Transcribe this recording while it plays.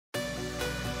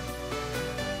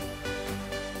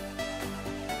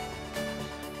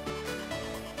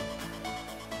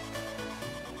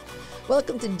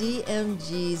Welcome to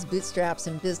DMG's Bootstraps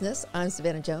in Business. I'm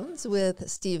Savannah Jones with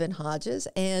Stephen Hodges,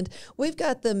 and we've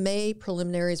got the May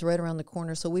preliminaries right around the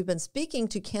corner. So we've been speaking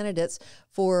to candidates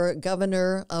for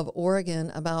governor of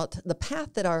Oregon about the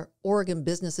path that our Oregon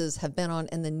businesses have been on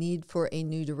and the need for a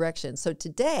new direction. So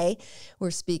today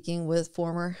we're speaking with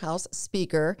former House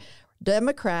Speaker,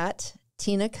 Democrat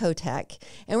Tina Kotek,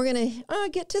 and we're going to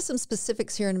get to some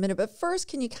specifics here in a minute. But first,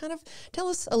 can you kind of tell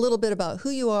us a little bit about who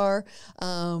you are,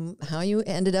 how you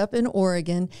ended up in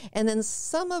Oregon, and then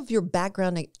some of your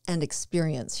background and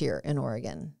experience here in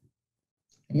Oregon?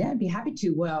 Yeah, I'd be happy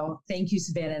to. Well, thank you,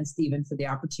 Savannah and Stephen, for the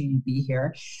opportunity to be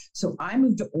here. So I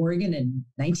moved to Oregon in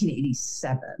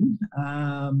 1987.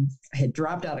 I had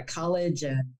dropped out of college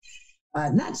and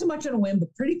not so much on a whim,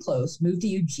 but pretty close, moved to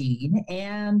Eugene.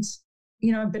 And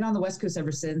I've been on the West Coast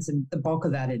ever since, and the bulk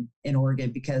of that in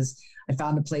Oregon, because I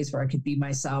found a place where I could be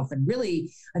myself. And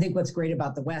really, I think what's great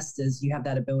about the West is you have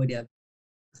that ability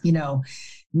to,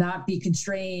 not be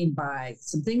constrained by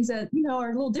some things that, are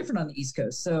a little different on the East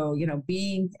Coast. So,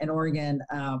 being in Oregon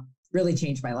really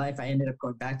changed my life. I ended up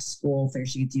going back to school,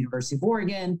 finishing at the University of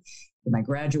Oregon, did my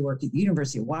graduate work at the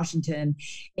University of Washington.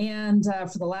 And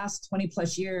for the last 20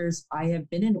 plus years, I have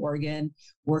been in Oregon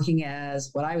working as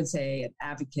what I would say an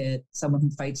advocate, someone who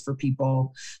fights for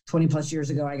people. 20 plus years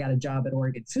ago, I got a job at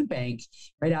Oregon Food Bank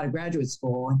right out of graduate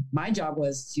school. My job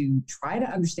was to try to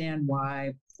understand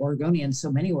why Oregonians,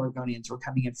 so many Oregonians were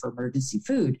coming in for emergency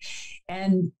food.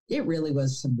 And it really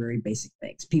was some very basic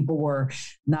things. People were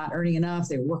not earning enough.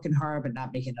 They were working hard, but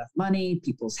not making enough money.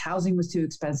 People's housing was too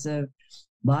expensive.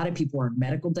 A lot of people were in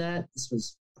medical debt. This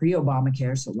was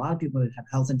pre-Obamacare, so a lot of people didn't have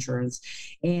health insurance.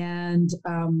 And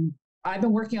I've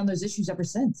been working on those issues ever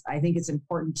since. I think it's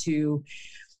important to,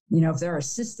 if there are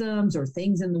systems or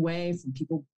things in the way from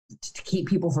people to keep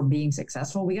people from being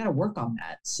successful, we got to work on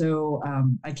that. So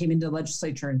I came into the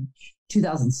legislature in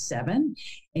 2007,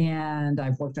 and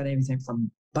I've worked on everything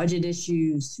from budget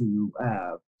issues to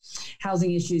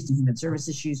housing issues to human service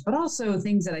issues, but also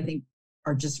things that I think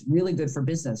are just really good for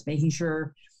business, making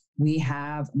sure we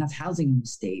have enough housing in the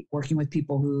state, working with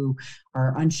people who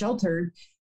are unsheltered,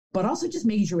 but also just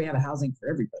making sure we have a housing for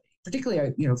everybody,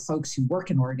 particularly, folks who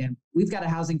work in Oregon. We've got a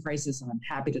housing crisis, and I'm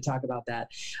happy to talk about that.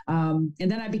 And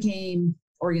then I became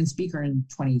Oregon Speaker in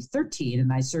 2013,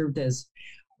 and I served as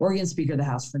Oregon Speaker of the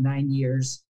House for 9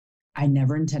 years. I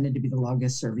never intended to be the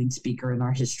longest serving speaker in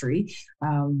our history,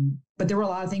 but there were a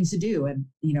lot of things to do. And,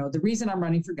 the reason I'm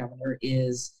running for governor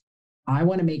is I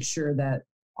want to make sure that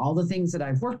all the things that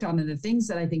I've worked on and the things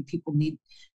that I think people need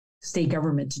state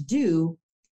government to do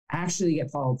actually get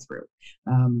followed through.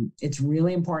 It's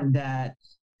really important that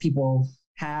people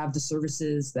have the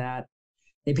services that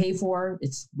they pay for.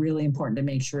 It's really important to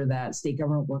make sure that state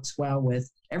government works well with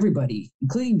everybody,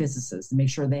 including businesses, to make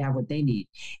sure they have what they need.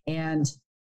 And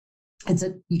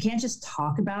you can't just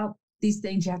talk about these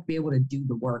things. You have to be able to do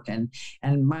the work. And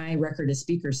my record as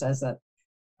speaker says that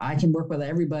I can work with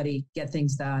everybody, get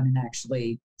things done, and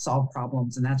actually solve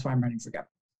problems. And that's why I'm running for governor.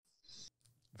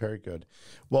 Very good.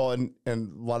 Well, and a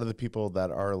lot of the people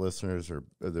that are listeners are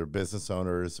they're business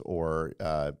owners or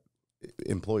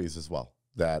employees as well,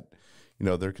 that,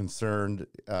 they're concerned.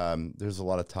 There's a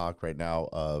lot of talk right now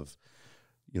of,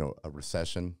 a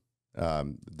recession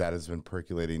that has been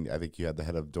percolating. I think you had the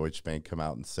head of Deutsche Bank come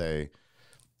out and say,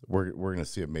 we're going to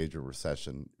see a major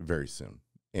recession very soon.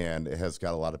 And it has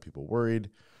got a lot of people worried.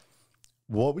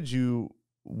 What would you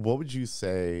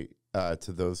say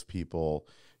to those people,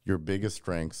 your biggest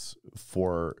strengths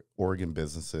for Oregon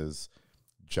businesses,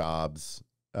 jobs,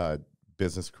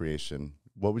 business creation?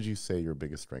 What would you say your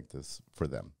biggest strength is for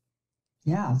them?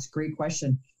 Yeah, that's a great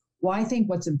question. Well, I think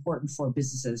what's important for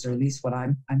businesses, or at least what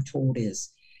I'm told,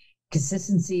 is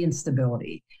consistency and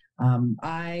stability.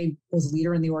 I was a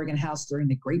leader in the Oregon House during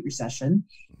the Great Recession,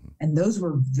 and those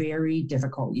were very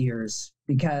difficult years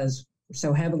because we're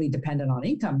so heavily dependent on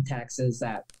income taxes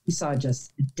that we saw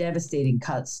just devastating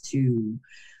cuts to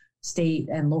state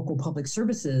and local public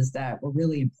services that were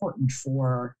really important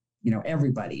for,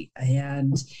 everybody.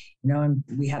 And, and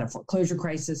we had a foreclosure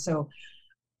crisis. So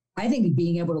I think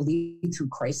being able to lead through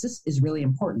crisis is really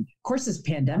important. Of course, this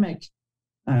pandemic,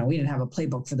 we didn't have a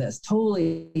playbook for this,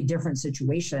 totally different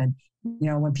situation.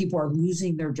 When people are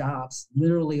losing their jobs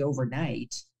literally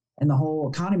overnight and the whole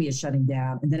economy is shutting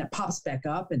down and then it pops back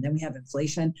up and then we have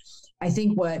inflation. I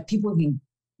think what people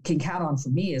can count on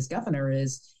from me as governor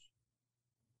is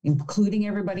including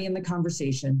everybody in the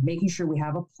conversation, making sure we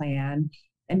have a plan,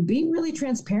 and being really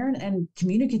transparent and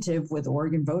communicative with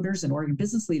Oregon voters and Oregon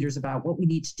business leaders about what we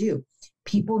need to do.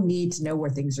 People need to know where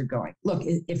things are going. Look,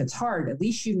 if it's hard, at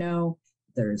least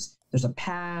there's a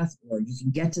path, or you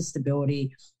can get to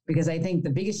stability. Because I think the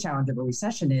biggest challenge of a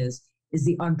recession is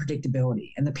the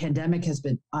unpredictability. And the pandemic has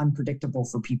been unpredictable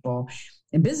for people,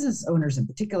 and business owners in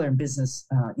particular, and business,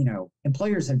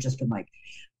 employers have just been like,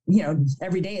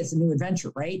 every day it's a new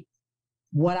adventure, right?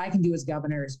 What I can do as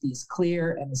governor is be as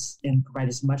clear and provide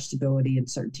as much stability and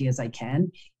certainty as I can,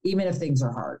 even if things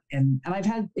are hard. And I've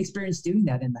had experience doing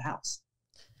that in the House.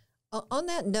 On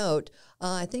that note,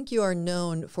 I think you are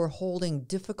known for holding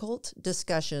difficult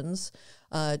discussions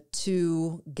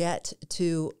to get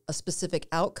to a specific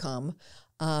outcome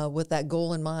with that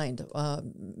goal in mind,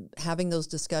 having those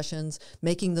discussions,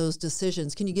 making those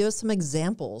decisions. Can you give us some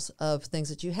examples of things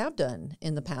that you have done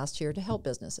in the past here to help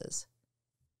businesses?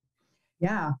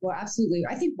 Yeah, well, absolutely.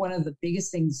 I think one of the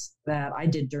biggest things that I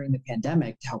did during the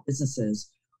pandemic to help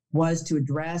businesses was to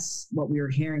address what we were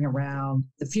hearing around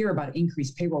the fear about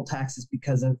increased payroll taxes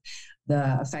because of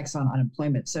the effects on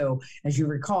unemployment. So as you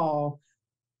recall,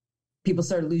 people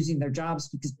started losing their jobs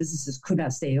because businesses could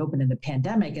not stay open in the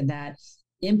pandemic. And that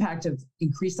impact of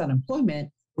increased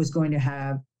unemployment was going to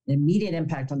have an immediate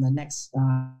impact on the next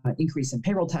increase in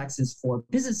payroll taxes for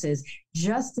businesses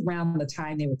just around the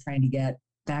time they were trying to get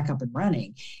back up and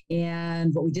running.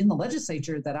 And what we did in the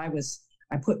legislature,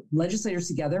 I put legislators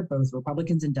together, both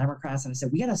Republicans and Democrats, and I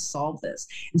said, we got to solve this.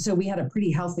 And so we had a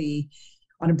pretty healthy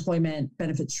unemployment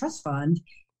benefits trust fund.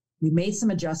 We made some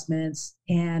adjustments,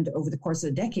 and over the course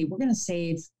of the decade, we're going to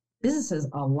save businesses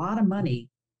a lot of money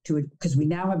because we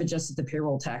now have adjusted the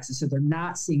payroll taxes, so they're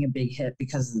not seeing a big hit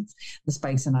because of the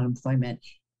spikes in unemployment.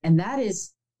 And that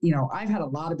is, I've had a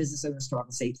lot of business owners come up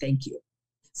and say, thank you.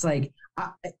 It's like,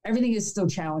 everything is still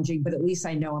challenging, but at least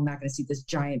I know I'm not going to see this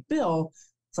giant bill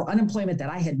for unemployment that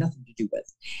I had nothing to do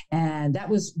with. And that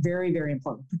was very, very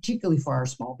important, particularly for our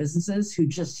small businesses who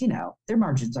just, their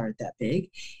margins aren't that big.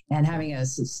 And having a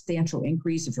substantial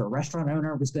increase, if you're a restaurant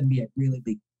owner, was going to be a really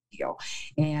big deal.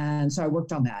 And so I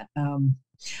worked on that.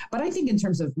 But I think in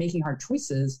terms of making hard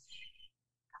choices,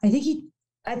 I think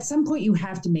at some point you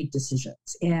have to make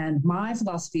decisions. And my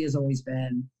philosophy has always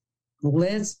been,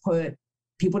 let's put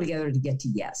people together to get to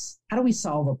yes. How do we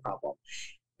solve a problem?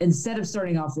 Instead of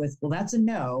starting off with, well, that's a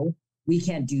no, we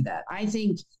can't do that. I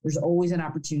think there's always an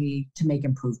opportunity to make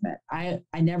improvement. I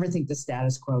never think the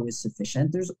status quo is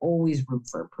sufficient. There's always room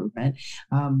for improvement.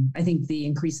 I think the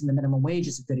increase in the minimum wage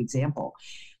is a good example.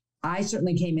 I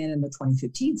certainly came in the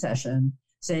 2015 session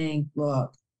saying,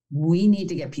 look, we need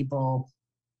to get people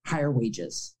higher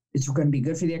wages. It's going to be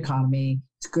good for the economy.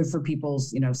 It's good for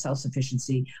people's,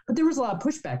 self-sufficiency. But there was a lot of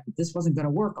pushback that this wasn't going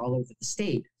to work all over the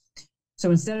state. So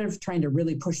instead of trying to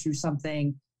really push through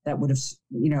something that would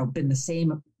have, been the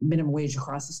same minimum wage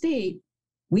across the state,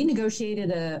 we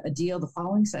negotiated a deal the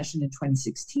following session in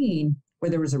 2016 where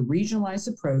there was a regionalized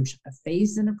approach, a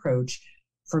phased-in approach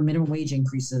for minimum wage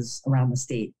increases around the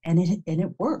state, and it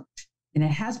worked, and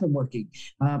it has been working.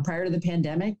 Prior to the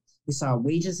pandemic, we saw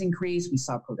wages increase, we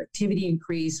saw productivity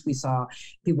increase, we saw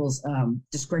people's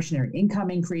discretionary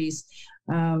income increase.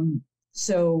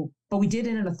 But we did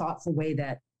it in a thoughtful way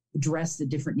that address the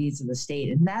different needs of the state.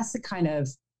 And that's the kind of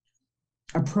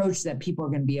approach that people are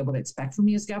going to be able to expect from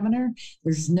me as governor.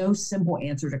 There's no simple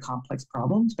answer to complex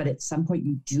problems, but at some point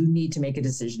you do need to make a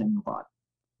decision and move on.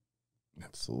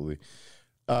 Absolutely.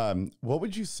 What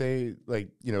would you say,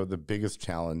 the biggest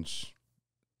challenge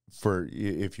for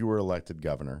if you were elected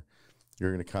governor,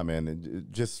 you're going to come in and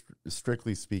just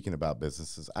strictly speaking about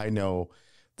businesses? I know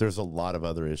there's a lot of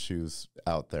other issues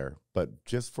out there, but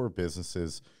just for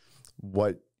businesses,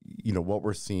 what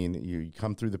we're seeing, you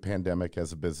come through the pandemic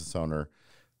as a business owner,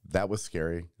 that was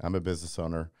scary. I'm a business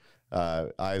owner,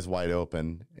 eyes wide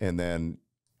open. And then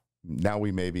now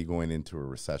we may be going into a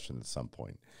recession at some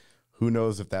point. Who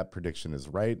knows if that prediction is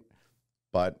right,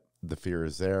 but the fear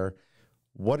is there.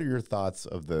 What are your thoughts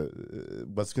of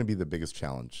what's going to be the biggest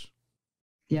challenge?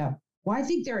 Yeah. Well, I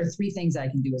think there are three things I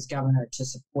can do as governor to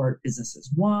support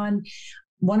businesses. One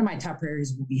of my top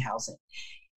priorities will be housing.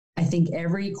 I think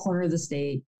every corner of the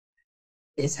state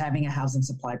is having a housing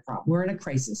supply problem. We're in a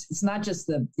crisis. It's not just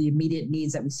the immediate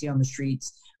needs that we see on the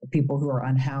streets of people who are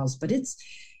unhoused, but it's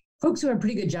folks who have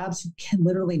pretty good jobs who can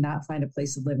literally not find a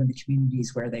place to live in the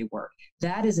communities where they work.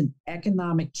 That is an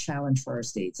economic challenge for our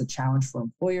state. It's a challenge for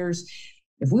employers.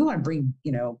 If we want to bring,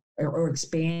 or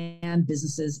expand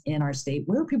businesses in our state,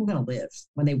 where are people going to live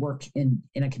when they work in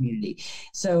a community?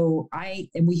 So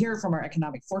we hear from our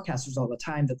economic forecasters all the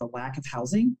time that the lack of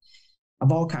housing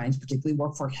of all kinds, particularly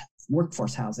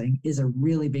workforce housing, is a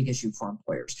really big issue for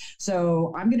employers.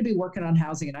 So I'm going to be working on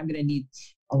housing, and I'm going to need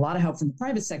a lot of help from the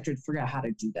private sector to figure out how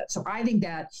to do that. So I think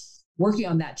that working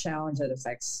on that challenge that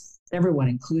affects everyone,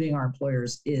 including our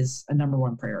employers, is a number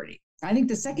one priority. I think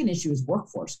the second issue is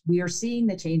workforce. We are seeing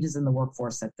the changes in the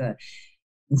workforce that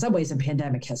in some ways, the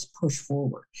pandemic has pushed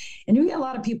forward. And you get a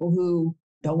lot of people who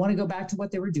don't want to go back to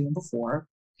what they were doing before.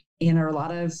 And there are a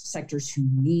lot of sectors who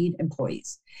need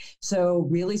employees. So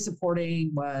really supporting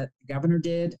what the governor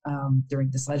did during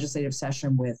this legislative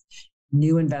session with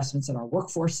new investments in our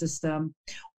workforce system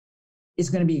is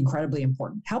going to be incredibly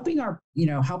important. Helping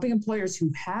employers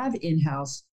who have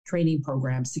in-house training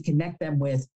programs to connect them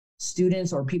with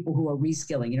students or people who are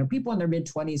reskilling, people in their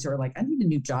mid-20s who are like, I need a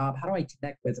new job. How do I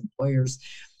connect with employers?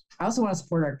 I also want to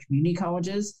support our community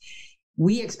colleges.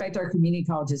 We expect our community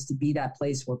colleges to be that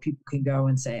place where people can go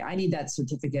and say, I need that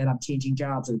certificate, I'm changing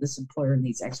jobs, or this employer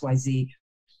needs XYZ.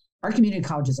 Our community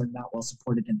colleges are not well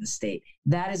supported in the state.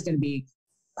 That is going to be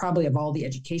probably, of all the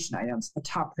education items, a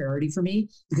top priority for me,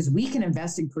 because we can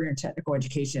invest in career and technical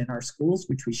education in our schools,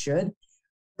 which we should.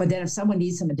 But then if someone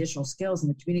needs some additional skills and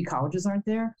the community colleges aren't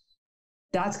there,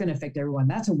 that's going to affect everyone.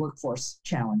 That's a workforce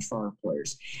challenge for our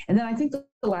employers. And then I think the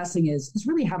last thing is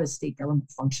really how does state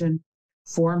government function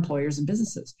for employers and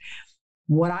businesses?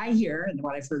 What I hear and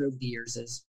what I've heard over the years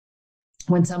is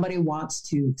when somebody wants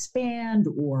to expand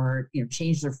or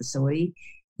change their facility,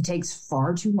 it takes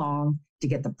far too long to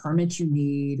get the permits you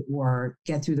need or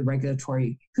get through the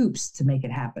regulatory hoops to make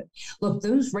it happen. Look,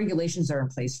 those regulations are in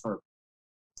place for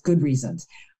good reasons,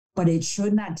 but it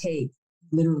should not take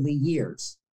literally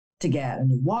years to get a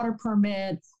new water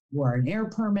permit or an air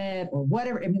permit or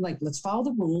whatever. I mean, let's follow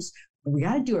the rules, but we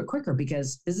got to do it quicker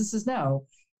because businesses know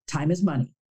time is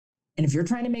money. And if you're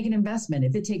trying to make an investment,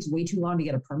 if it takes way too long to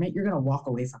get a permit, you're going to walk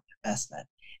away from the investment.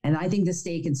 And I think the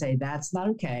state can say, that's not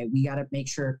okay. We got to make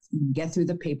sure you can get through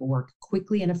the paperwork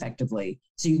quickly and effectively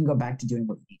so you can go back to doing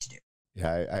what you need to do.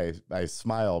 Yeah, I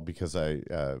smile because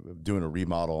I'm doing a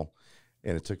remodel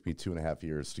and it took me 2.5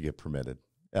 years to get permitted.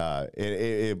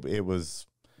 It was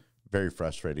very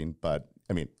frustrating, but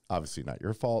I mean, obviously not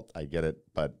your fault. I get it,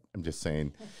 but I'm just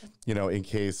saying, in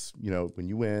case, when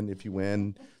you win, if you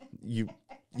win, you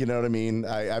know what I mean?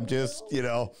 I'm just,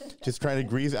 just trying to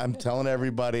grease. I'm telling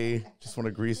everybody, just want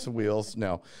to grease the wheels.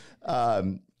 No.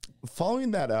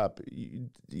 Following that up, you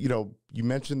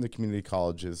mentioned the community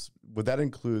colleges. Would that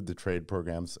include the trade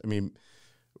programs? I mean,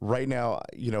 right now,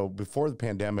 before the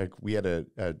pandemic, we had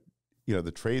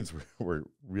the trades were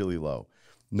really low.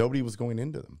 Nobody was going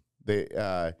into them. They,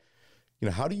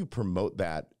 how do you promote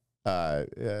that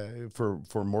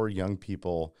for more young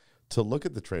people to look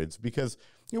at the trades? Because,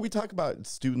 we talk about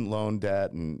student loan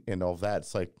debt and all of that.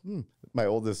 It's like, my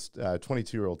oldest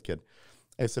 22-year-old kid,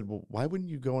 I said, well, why wouldn't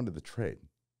you go into the trade?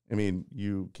 I mean,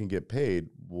 you can get paid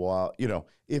while,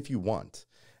 if you want.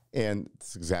 And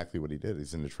it's exactly what he did.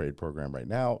 He's in the trade program right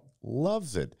now,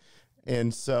 loves it.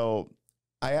 And so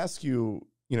I ask you,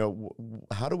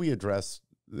 how do we address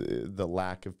the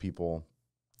lack of people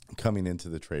coming into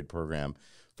the trade program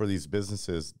for these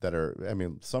businesses that are,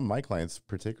 some of my clients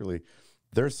particularly,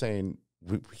 they're saying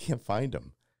we can't find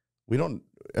them.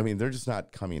 They're just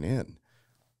not coming in.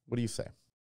 What do you say?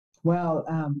 Well,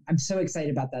 I'm so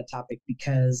excited about that topic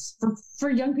because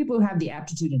for young people who have the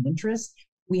aptitude and interest,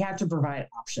 we have to provide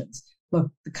options.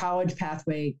 Look, the college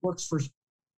pathway works for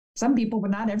some people, but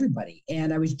not everybody.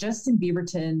 And I was just in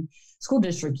Beaverton School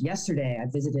District yesterday. I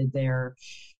visited their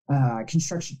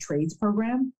construction trades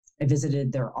program. I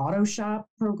visited their auto shop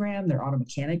program, their auto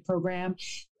mechanic program.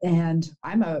 And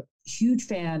I'm a huge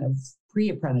fan of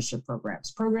pre-apprenticeship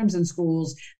programs in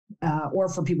schools, or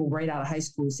for people right out of high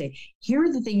school who say, here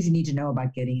are the things you need to know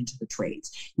about getting into the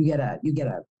trades. You get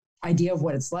a idea of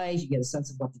what it's like, you get a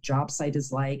sense of what the job site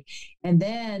is like. And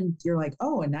then you're like,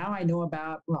 oh, and now I know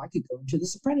about, I could go into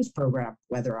this apprentice program,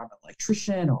 whether I'm an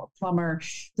electrician or a plumber.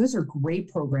 Those are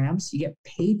great programs. You get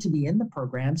paid to be in the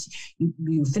programs.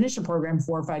 You finish a program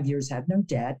 4 or 5 years, have no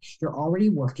debt. You're already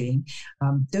working.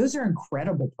 Those are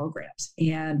incredible programs.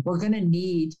 And we're going to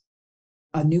need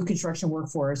a new construction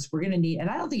workforce. We're going to need, and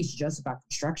I don't think it's just about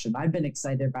construction. I've been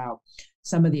excited about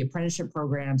some of the apprenticeship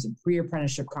programs and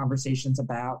pre-apprenticeship conversations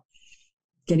about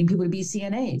getting people to be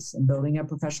CNAs and building a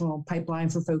professional pipeline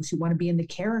for folks who want to be in the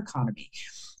care economy.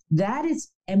 That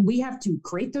is, and we have to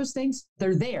create those things.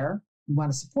 They're there. We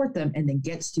want to support them and then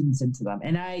get students into them.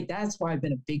 And that's why I've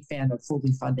been a big fan of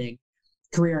fully funding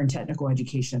career and technical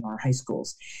education in our high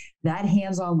schools. That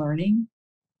hands-on learning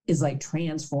is like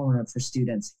transformative for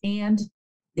students. And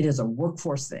it is a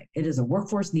workforce thing. It is a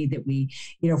workforce need that we,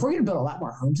 if we're going to build a lot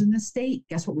more homes in this state,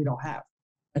 guess what we don't have?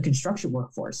 A construction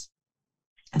workforce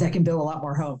that can build a lot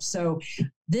more homes. So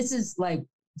this is like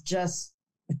just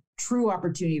a true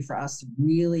opportunity for us to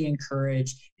really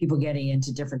encourage people getting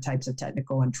into different types of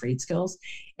technical and trade skills,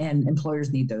 and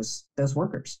employers need those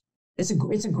workers. It's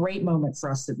a great moment for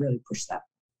us to really push that.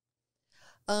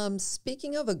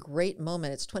 Speaking of a great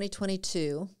moment, it's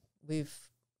 2022. We've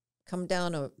come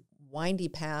down a windy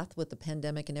path with the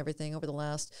pandemic and everything over the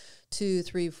last 2,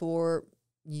 3, 4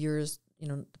 years. You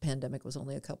know, the pandemic was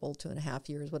only a couple, 2.5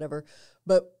 years, whatever.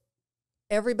 But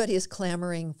everybody is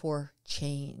clamoring for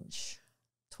change.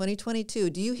 2022.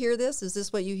 Do you hear this? Is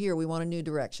this what you hear? We want a new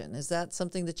direction. Is that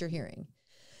something that you're hearing?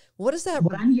 What is that?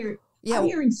 What I'm hearing, I'm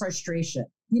hearing frustration.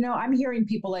 I'm hearing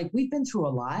people like, we've been through a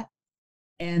lot,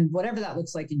 and whatever that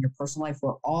looks like in your personal life,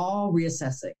 we're all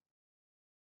reassessing.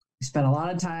 We spent a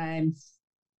lot of time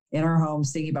in our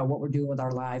homes thinking about what we're doing with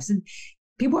our lives, and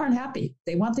people aren't happy.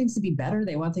 They want things to be better.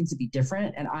 They want things to be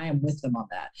different. And I am with them on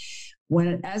that.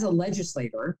 As a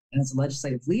legislator and as a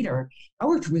legislative leader, I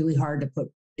worked really hard to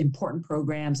put important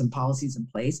programs and policies in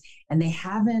place, and they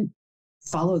haven't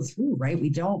followed through, right? We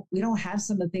don't have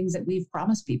some of the things that we've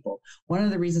promised people. One of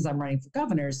the reasons I'm running for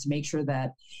governor is to make sure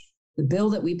that the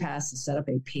bill that we passed to set up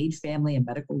a paid family and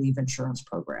medical leave insurance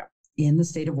program in the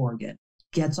state of Oregon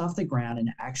gets off the ground and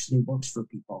actually works for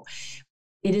people.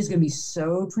 It is going to be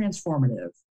so transformative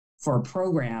for a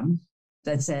program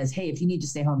that says, hey, if you need to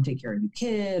stay home, take care of your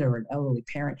kid or an elderly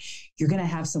parent, you're going to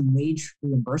have some wage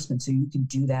reimbursement so you can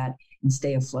do that and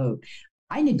stay afloat.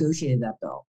 I negotiated that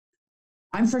bill.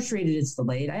 I'm frustrated it's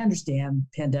delayed. I understand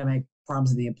pandemic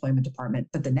problems in the employment department,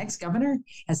 but the next governor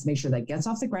has to make sure that gets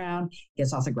off the ground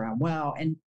well.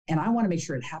 And I want to make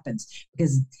sure it happens,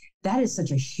 because that is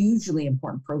such a hugely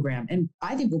important program. And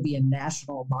I think will be a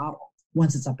national model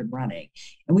once it's up and running.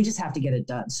 And we just have to get it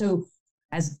done. So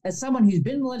as someone who's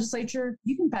been in the legislature,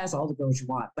 you can pass all the bills you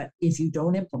want, but if you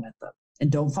don't implement them and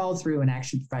don't follow through and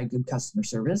actually provide good customer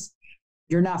service,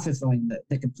 you're not fulfilling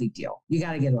the complete deal. You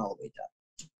got to get it all the way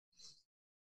done.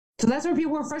 So that's where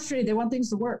people are frustrated. They want things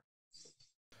to work.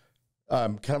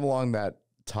 Kind of along that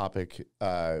topic,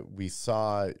 we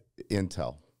saw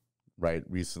Intel, right?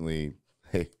 Recently,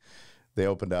 they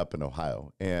opened up in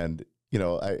Ohio, and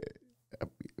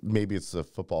maybe it's a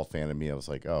football fan in me. I was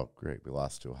like, oh, great, we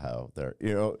lost to Ohio there,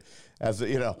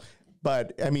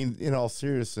 But I mean, in all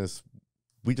seriousness,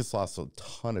 we just lost a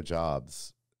ton of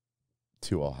jobs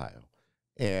to Ohio,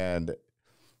 and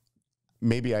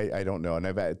maybe I don't know.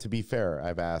 And to be fair,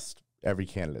 I've asked every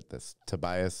candidate this.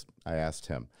 Tobias, I asked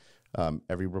him.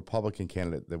 Every Republican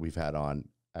candidate that we've had on,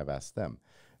 I've asked them.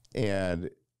 And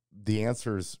the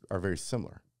answers are very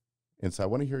similar. And so I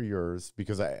want to hear yours,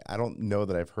 because I don't know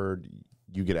that I've heard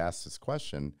you get asked this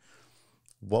question.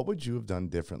 What would you have done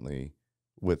differently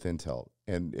with Intel?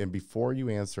 And before you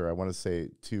answer, I want to say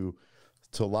to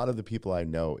a lot of the people I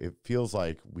know, it feels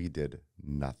like we did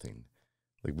nothing.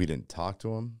 Like, we didn't talk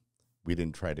to them. We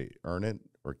didn't try to earn it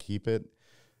or keep it.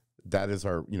 That is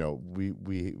our,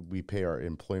 we pay our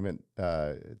employment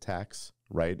tax,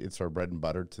 right? It's our bread and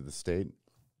butter to the state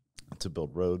to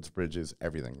build roads, bridges,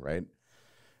 everything, right?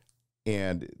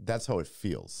 And that's how it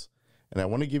feels. And I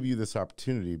want to give you this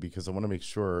opportunity because I want to make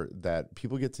sure that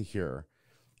people get to hear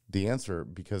the answer,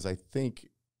 because I think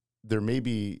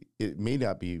it may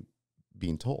not be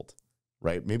being told,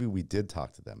 right? Maybe we did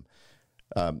talk to them.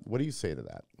 What do you say to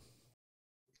that?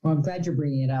 Well, I'm glad you're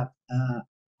bringing it up.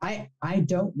 I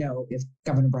don't know if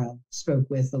Governor Brown spoke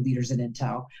with the leaders at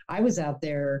Intel. I was out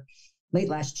there late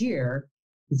last year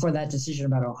before that decision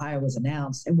about Ohio was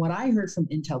announced. And what I heard from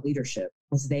Intel leadership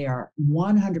was they are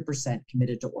 100%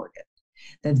 committed to Oregon,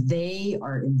 that they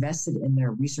are invested in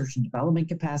their research and development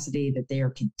capacity, that they are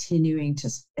continuing to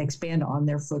expand on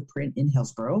their footprint in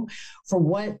Hillsborough for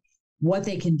what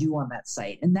they can do on that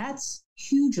site. And that's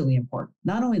hugely important.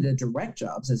 Not only the direct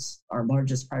jobs as our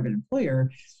largest private employer,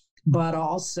 but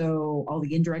also all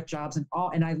the indirect jobs and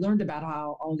I learned about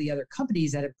how all the other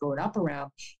companies that have grown up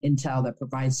around Intel that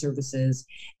provide services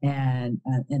and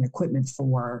equipment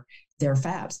for their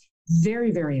fabs.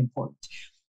 Very, very important.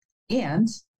 And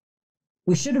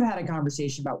we should have had a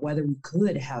conversation about whether we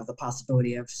could have the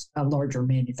possibility of a larger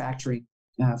manufacturing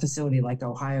facility like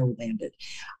Ohio landed.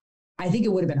 I think it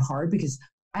would have been hard because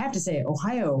I have to say,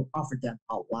 Ohio offered them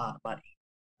a lot of money.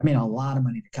 I mean, a lot of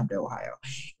money to come to Ohio.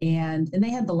 And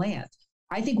they had the land.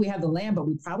 I think we have the land, but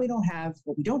we probably don't have,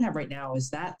 what we don't have right now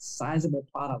is that sizable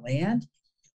plot of land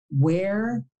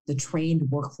where the trained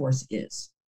workforce is.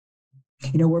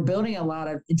 We're building a lot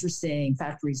of interesting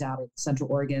factories out in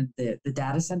Central Oregon, the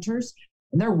data centers,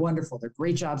 and they're wonderful. They're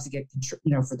great jobs to get,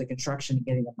 for the construction and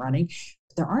getting them running.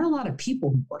 But there aren't a lot of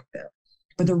people who work there,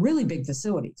 but they're really big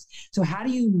facilities. So how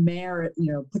do you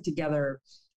put together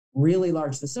really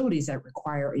large facilities that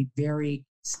require a very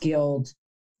skilled,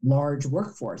 large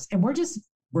workforce? And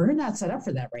we're not set up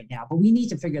for that right now, but we need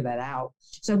to figure that out.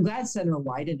 So I'm glad Senator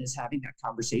Wyden is having that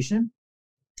conversation.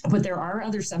 But there are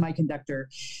other semiconductor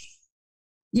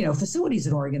facilities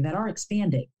in Oregon that are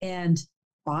expanding. And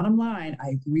bottom line, I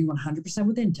agree 100%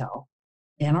 with Intel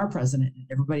and our president and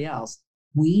everybody else.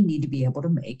 We need to be able to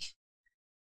make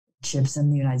chips in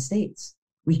the United States.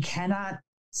 We cannot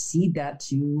cede that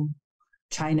to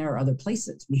China or other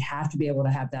places. We have to be able to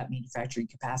have that manufacturing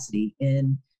capacity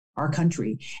in our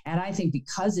country. And I think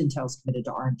because Intel's committed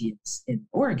to R&D in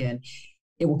Oregon,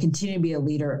 it will continue to be a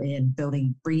leader in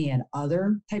bringing in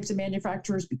other types of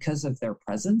manufacturers because of their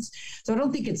presence. So I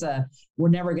don't think we're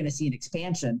never going to see an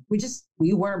expansion.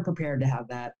 We weren't prepared to have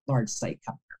that large site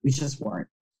come here. We just weren't.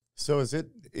 So is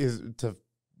to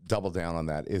double down on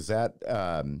that, is that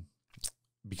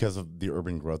because of the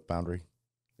urban growth boundary?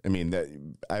 I mean, that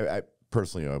I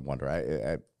personally, I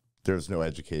wonder, there's no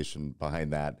education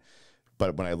behind that.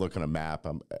 But when I look on a map,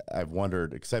 I've wondered,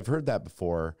 because I've heard that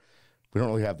before, we don't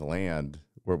really have the land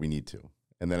where we need to.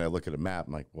 And then I look at a map,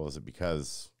 I'm like, well, is it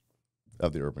because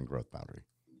of the urban growth boundary?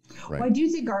 Right. Well, I do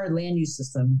think our land use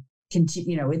system,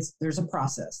 there's a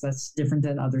process that's different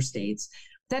than other states.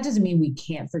 That doesn't mean we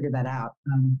can't figure that out.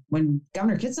 When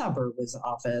Governor Kitzhaber was in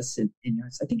office,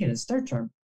 I think in his third term,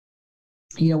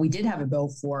 we did have a bill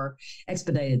for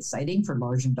expedited siting for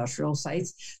large industrial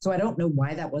sites. So I don't know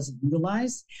why that wasn't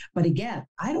utilized. But again,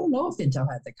 I don't know if Intel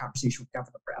had the conversation with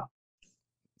Governor Brown.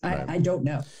 Right. I don't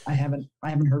know. I haven't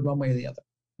heard one way or the other.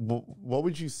 What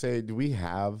would you say? Do we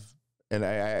have, and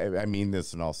I mean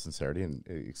this in all sincerity, and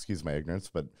excuse my ignorance,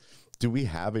 but do we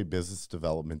have a business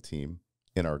development team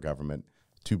in our government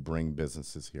to bring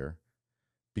businesses here?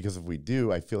 Because if we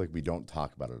do, I feel like we don't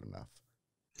talk about it enough.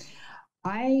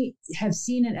 I have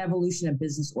seen an evolution of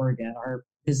Business Oregon, our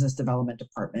business development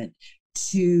department,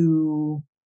 to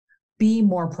be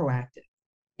more proactive.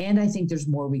 And I think there's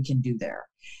more we can do there.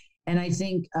 And I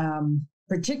think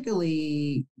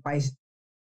particularly by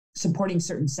supporting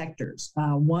certain sectors,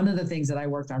 one of the things that I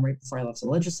worked on right before I left the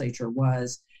legislature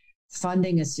was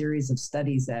funding a series of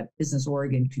studies that Business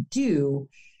Oregon could do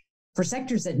for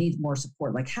sectors that need more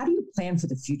support. Like, how do you plan for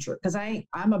the future? Because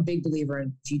I'm a big believer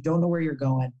in, if you don't know where you're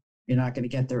going, you're not going to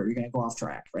get there. You're going to go off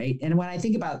track, right? And when I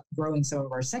think about growing some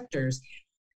of our sectors,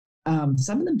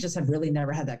 some of them just have really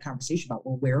never had that conversation about,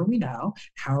 well, where are we now?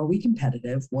 How are we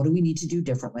competitive? What do we need to do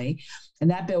differently? And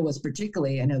that bill was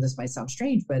particularly, I know this might sound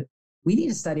strange, but we need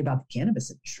to study about the cannabis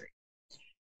industry.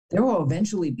 There will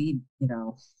eventually be,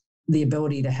 the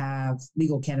ability to have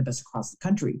legal cannabis across the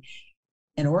country.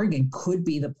 And Oregon could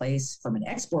be the place from an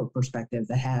export perspective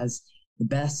that has the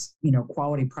best,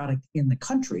 quality product in the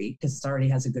country because it already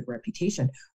has a good reputation.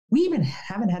 We even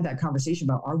haven't had that conversation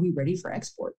about, are we ready for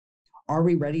export? Are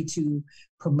we ready to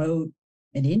promote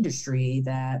an industry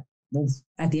that will,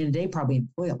 at the end of the day, probably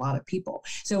employ a lot of people?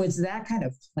 So it's that kind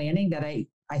of planning that I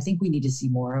think we need to see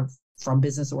more of from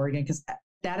Business Oregon, because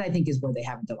that I think is where they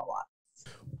haven't done a lot.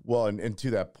 Well, and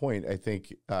to that point, I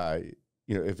think,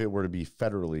 if it were to be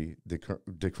federally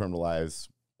decriminalized,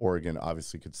 Oregon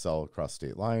obviously could sell across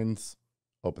state lines,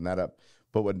 open that up.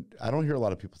 But what I don't hear a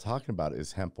lot of people talking about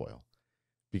is hemp oil,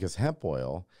 because hemp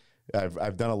oil,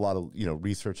 I've done a lot of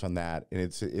research on that, and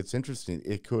it's interesting.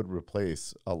 It could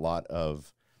replace a lot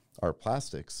of our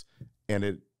plastics, and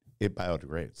it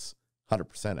biodegrades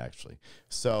 100% actually.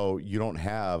 So you don't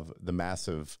have the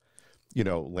massive,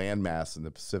 land mass in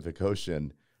the Pacific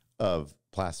Ocean of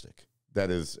plastic. That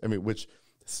is, which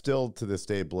still to this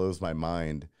day blows my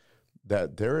mind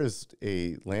that there is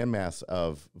a landmass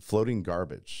of floating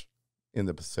garbage in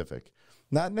the Pacific.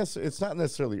 It's not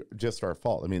necessarily just our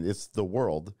fault. It's the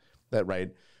world that,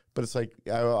 right? But it's like,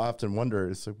 I often wonder,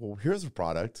 it's like, well, here's a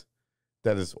product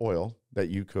that is oil that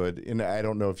you could, and I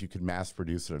don't know if you could mass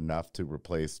produce it enough to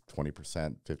replace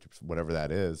 20%, 50%, whatever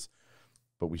that is,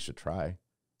 but we should try,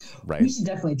 right? We should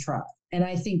definitely try. And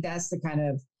I think that's the kind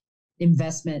of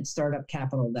investment startup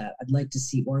capital that I'd like to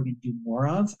see Oregon do more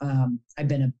of. I've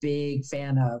been a big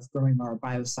fan of growing our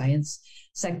bioscience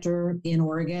sector in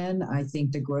Oregon. I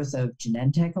think the growth of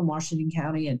Genentech in Washington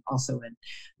County, and also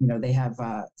in, they have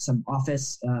some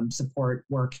office support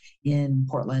work in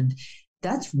Portland.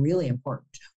 That's really important.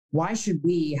 Why should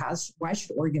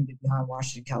Oregon be behind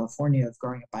Washington, California of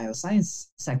growing a bioscience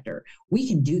sector? We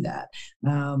can do that.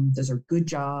 Those are good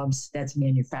jobs. That's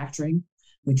manufacturing,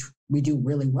 which we do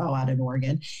really well out in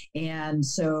Oregon. And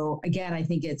so, again, I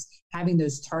think it's having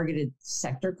those targeted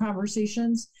sector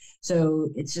conversations. So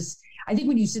it's just, I think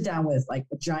when you sit down with like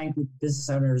a giant group of business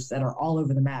owners that are all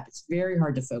over the map, it's very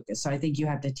hard to focus. So I think you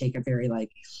have to take a very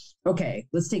okay,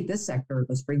 let's take this sector,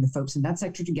 let's bring the folks in that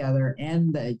sector together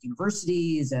and the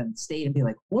universities and state and be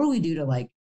like, what do we do to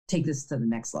take this to the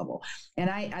next level? And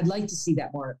I'd like to see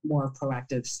that more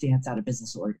proactive stance out of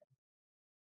Business Oregon.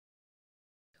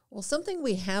 Well, something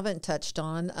we haven't touched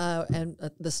on, and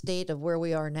the state of where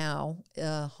we are now,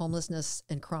 homelessness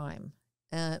and crime,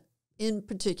 in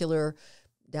particular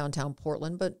downtown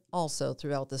Portland, but also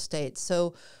throughout the state.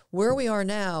 So where we are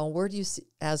now, where do you see,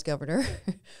 as governor,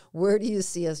 where do you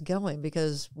see us going?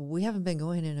 Because we haven't been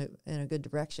going in a good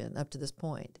direction up to this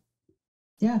point.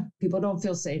 Yeah, people don't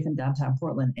feel safe in downtown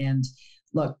Portland. And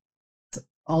look,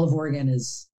 all of Oregon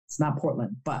it's not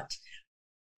Portland, but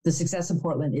the success of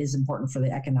Portland is important for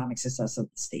the economic success of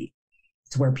the state.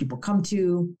 It's where people come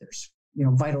to. There's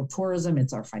vital tourism.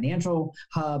 It's our financial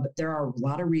hub. There are a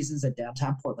lot of reasons that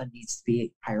downtown Portland needs to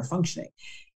be higher functioning.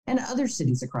 And other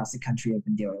cities across the country have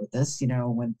been dealing with this.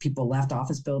 When people left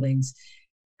office buildings,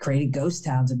 created ghost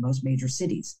towns in most major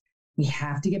cities. We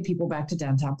have to get people back to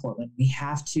downtown Portland. We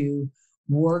have to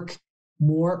work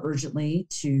more urgently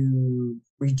to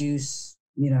reduce,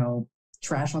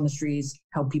 trash on the streets,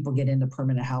 help people get into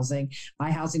permanent housing.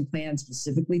 My housing plan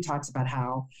specifically talks about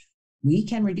how we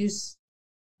can reduce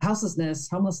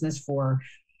homelessness for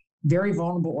very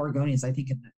vulnerable Oregonians, I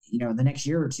think, in the next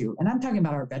year or two. And I'm talking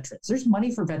about our veterans. There's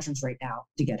money for veterans right now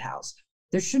to get housed.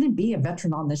 There shouldn't be a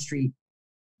veteran on the street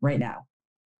right now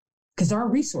because there are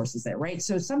resources there, right?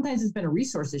 So sometimes it's been a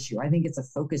resource issue. I think it's a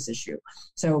focus issue.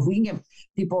 So if we can get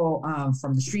people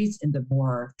from the streets into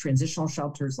more transitional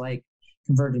shelters like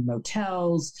converted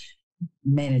motels,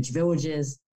 managed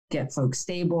villages, get folks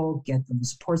stable, get them the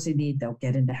supports they need, they'll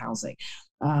get into housing.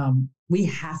 We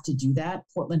have to do that.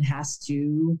 Portland has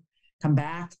to come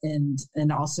back and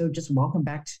also just welcome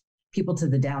back people to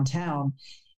the downtown.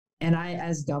 And I,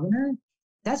 as governor,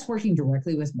 that's working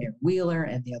directly with Mayor Wheeler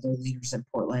and the other leaders in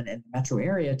Portland and the metro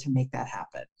area to make that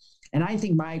happen. And I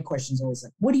think my question is always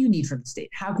like, what do you need from the state?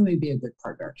 How can we be a good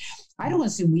partner? I don't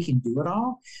assume we can do it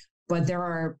all, but there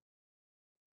are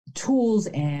tools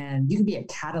and you can be a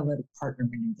catalytic partner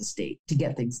in the state to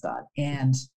get things done.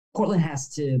 And Portland has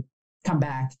to come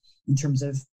back in terms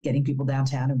of getting people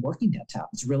downtown and working downtown.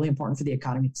 It's really important for the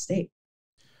economy of the state.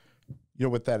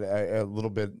 With that, a little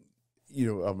bit, I'm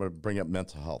going to bring up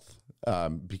mental health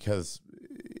because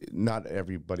not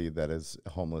everybody that is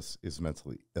homeless is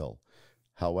mentally ill.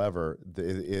 However,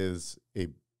 there is a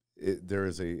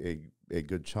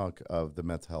good chunk of the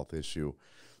mental health issue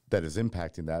that is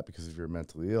impacting that, because if you're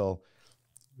mentally ill,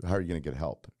 how are you going to get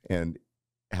help? And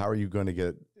how are you going to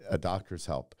get a doctor's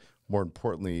help? More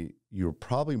importantly, you're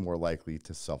probably more likely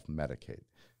to self-medicate.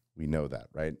 We know that,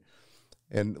 right?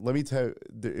 And let me tell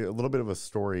you a little bit of a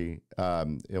story.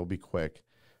 It'll be quick,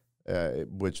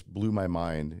 which blew my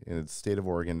mind in the state of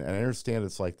Oregon. And I understand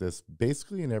it's like this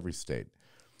basically in every state.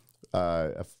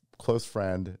 A close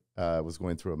friend was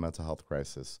going through a mental health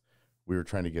crisis. We were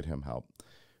trying to get him help.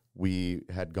 We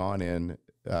had gone in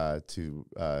to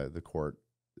the court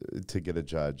to get a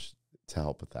judge to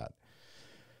help with that.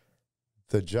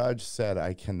 The judge said,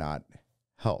 I cannot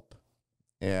help.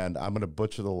 And I'm going to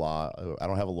butcher the law. I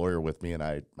don't have a lawyer with me, and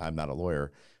I'm not a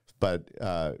lawyer. But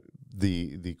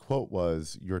the quote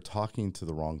was, you're talking to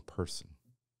the wrong person.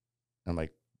 I'm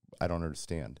like, I don't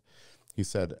understand. He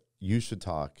said, you should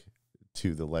talk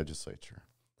to the legislature.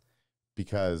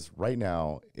 Because right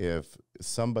now, if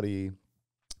somebody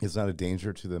is not a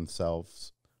danger to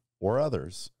themselves or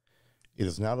others, it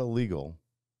is not illegal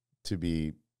to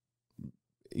be,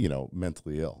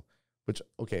 mentally ill, which,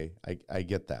 okay, I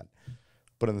get that.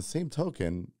 But on the same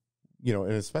token,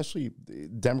 and especially the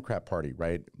Democrat Party,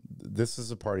 right? This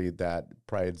is a party that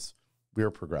prides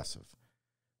we're progressive.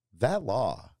 That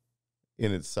law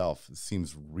in itself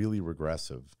seems really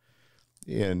regressive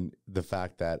in the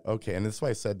fact that, okay, and that's why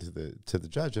I said to the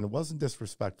judge, and it wasn't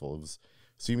disrespectful. It was,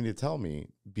 so you mean to tell me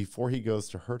before he goes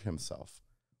to hurt himself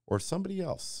or somebody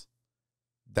else,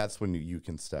 that's when you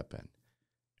can step in.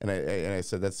 And I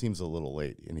said, that seems a little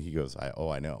late. And he goes,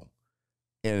 I know.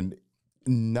 And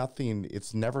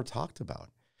it's never talked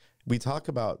about. We talk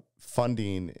about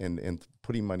funding and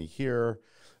putting money here,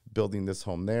 building this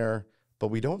home there, but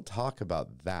we don't talk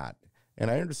about that.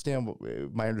 And I understand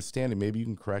my understanding, maybe you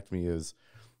can correct me, is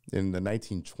in the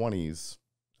 1920s,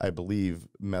 I believe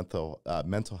mental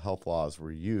health laws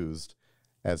were used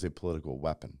as a political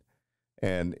weapon.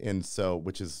 And so,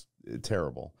 which is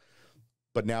terrible.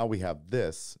 But now we have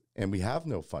this, and we have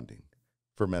no funding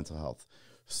for mental health.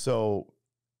 So,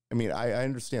 I mean, I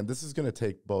understand this is going to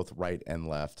take both right and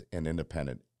left and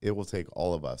independent. It will take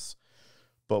all of us.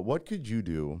 But what could you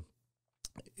do,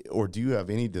 or do you have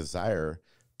any desire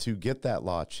to get that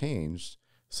law changed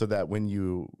so that when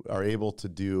you are able to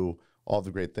do all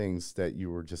the great things that you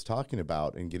were just talking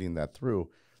about and getting that through,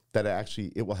 that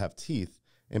actually it will have teeth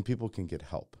and people can get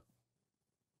help?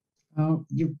 Oh,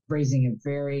 you're raising a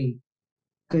very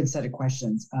good set of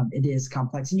questions. It is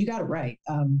complex, and you got it right.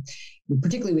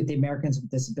 Particularly with the Americans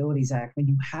with Disabilities Act, when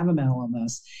you have a mental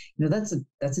illness, that's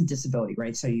a disability,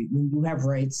 right? So you have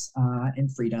rights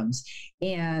and freedoms,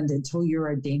 and until you're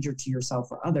a danger to yourself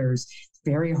or others, it's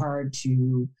very hard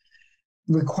to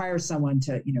require someone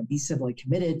to be civilly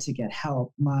committed to get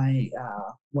help. My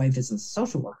wife is a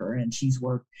social worker, and she's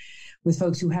worked with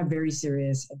folks who have very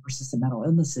serious and persistent mental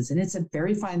illnesses, and it's a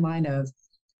very fine line of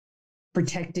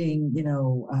protecting,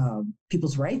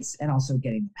 people's rights and also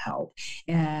getting them help.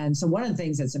 And so one of the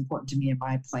things that's important to me in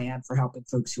my plan for helping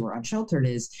folks who are unsheltered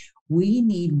is we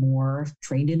need more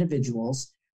trained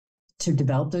individuals to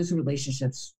develop those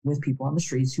relationships with people on the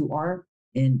streets who are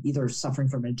in either suffering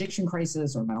from an addiction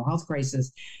crisis or mental health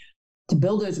crisis, to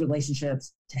build those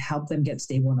relationships to help them get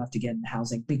stable enough to get in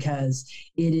housing, because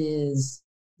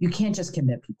you can't just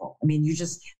commit people. I mean,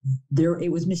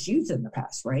 it was misused in the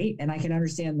past, right? And I can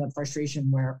understand the frustration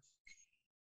where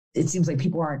it seems like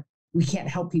we can't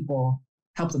help people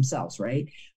help themselves, right?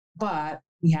 But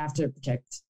we have to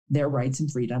protect their rights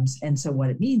and freedoms. And so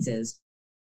what it means is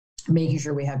making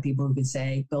sure we have people who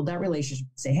can build that relationship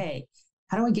and say, hey,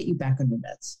 how do I get you back on your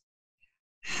meds?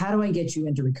 How do I get you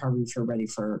into recovery if you're ready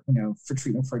for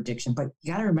treatment for addiction? But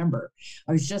you got to remember,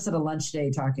 I was just at a lunch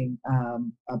today talking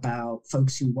about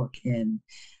folks who work in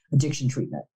addiction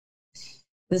treatment.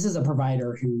 This is a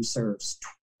provider who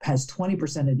has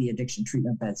 20% of the addiction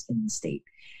treatment beds in the state.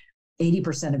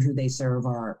 80% of who they serve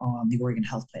are on the Oregon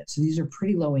health plan. So these are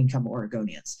pretty low income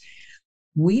Oregonians.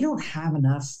 We don't have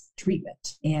enough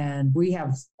treatment, and we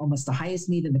have almost the highest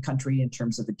need in the country in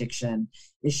terms of addiction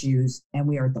issues, and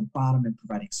we are at the bottom in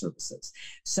providing services.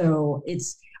 So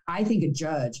I think a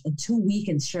judge, until we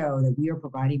can show that we are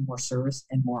providing more service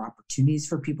and more opportunities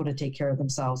for people to take care of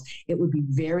themselves, it would be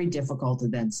very difficult to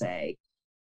then say,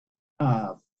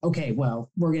 okay, well,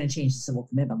 we're going to change the civil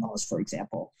commitment laws, for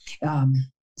example.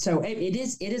 So it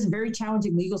is a very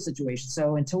challenging legal situation.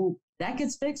 So until that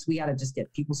gets fixed, we got to just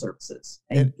get people services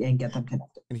and get them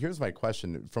connected. And here's my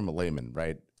question from a layman,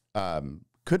 right?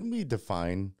 Couldn't we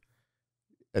define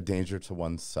a danger to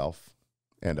oneself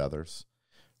and others,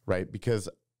 right? Because,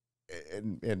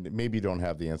 and maybe you don't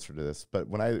have the answer to this, but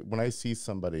when I see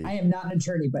somebody, I am not an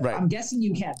attorney, but right. I'm guessing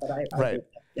you can. But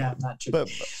I'm not sure. But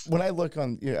when I look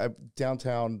on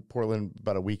downtown Portland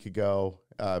about a week ago,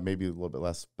 maybe a little bit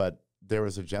less, but there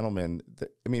was a gentleman that,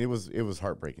 it was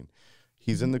heartbreaking.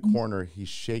 He's in the corner, he's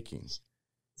shaking.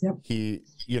 Yep.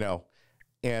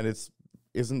 And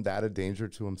isn't that a danger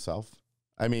to himself?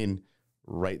 I mean,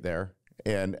 right there.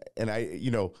 And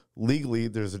legally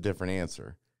there's a different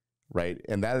answer, right?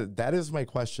 And that is my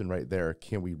question right there.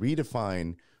 Can we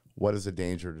redefine what is a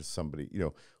danger to somebody,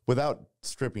 without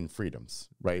stripping freedoms,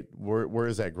 right? Where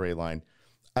is that gray line?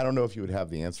 I don't know if you would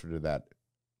have the answer to that.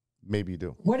 Maybe you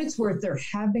do. What it's worth, there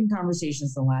have been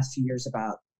conversations in the last few years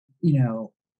about,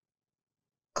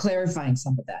 clarifying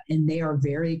some of that. And they are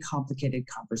very complicated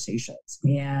conversations.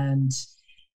 And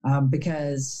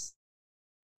because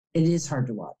it is hard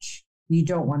to watch. You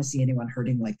don't want to see anyone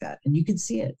hurting like that. And you can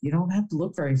see it. You don't have to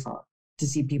look very far to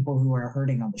see people who are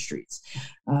hurting on the streets.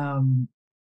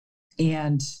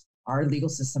 And our legal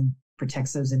system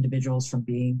protects those individuals from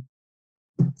being,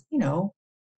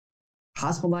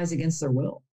 hospitalized against their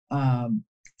will.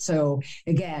 So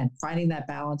again, finding that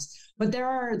balance, but there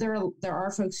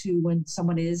are folks who, when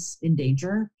someone is in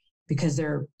danger because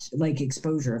they're like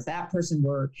exposure, if that person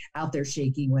were out there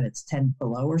shaking when it's 10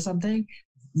 below or something,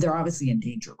 they're obviously in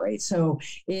danger, right? So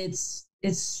it's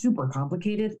super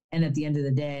complicated. And at the end of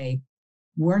the day,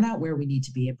 we're not where we need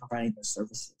to be in providing those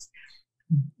services.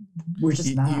 We're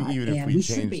just not, and we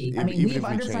should be. We've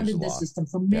underfunded this system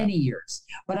for many years.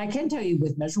 But I can tell you,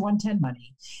 with Measure 110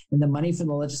 money and the money from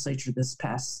the legislature this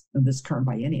current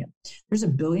biennium, there's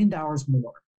 $1 billion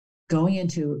more going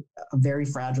into a very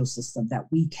fragile system that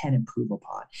we can improve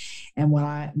upon. And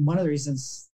one of the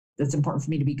reasons that's important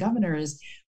for me to be governor is,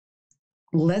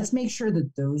 let's make sure that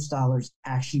those dollars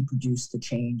actually produce the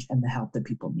change and the help that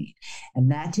people need. And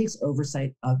that takes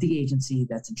oversight of the agency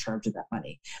that's in charge of that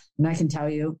money. And I can tell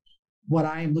you, what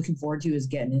I am looking forward to is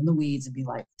getting in the weeds and be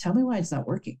like, tell me why it's not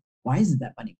working. Why isn't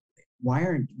that money moving? Why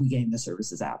aren't we getting the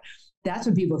services out? That's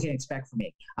what people can expect from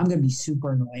me. I'm going to be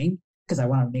super annoying because I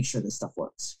want to make sure this stuff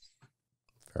works.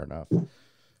 Fair enough.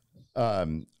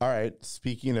 All right.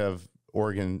 Speaking of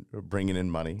Oregon bringing in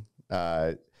money,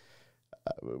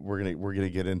 we're gonna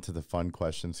get into the fun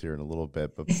questions here in a little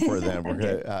bit, but before then, we're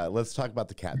gonna let's talk about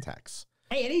the cat tax.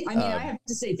 Hey, I have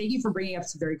to say thank you for bringing up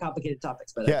some very complicated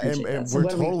topics, but yeah, and we're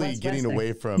totally getting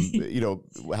away from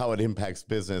how it impacts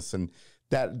business, and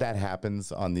that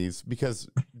happens on these because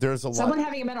there's a someone lot.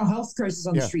 having a mental health crisis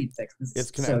on the street. It's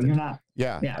connected. So you're not.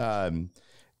 Yeah.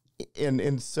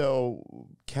 And so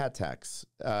cat tax.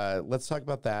 Let's talk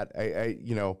about that. I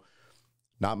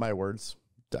not my words.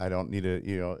 I don't need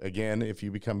a, again, if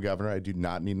you become governor, I do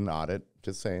not need an audit.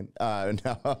 Just saying.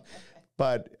 No,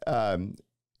 but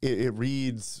it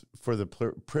reads for the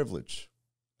privilege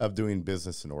of doing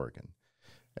business in Oregon.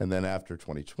 And then after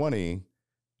 2020,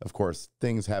 of course,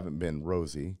 things haven't been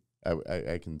rosy.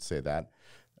 I can say that.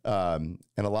 And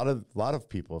a lot of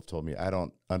people have told me I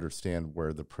don't understand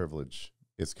where the privilege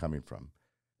is coming from.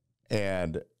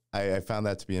 And I found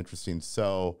that to be interesting.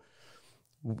 So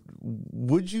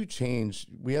would you change?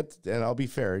 And I'll be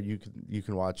fair, you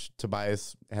can watch.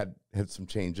 Tobias had some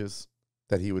changes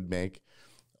that he would make.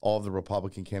 All of the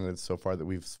Republican candidates so far that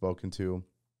we've spoken to,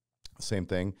 same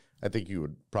thing. I think you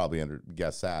would probably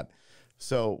guess that.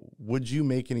 So would you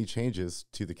make any changes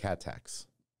to the cat tax?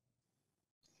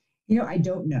 I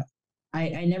don't know.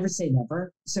 I never say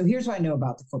never. So here's what I know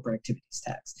about the corporate activities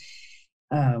tax.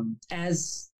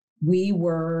 As we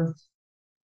were,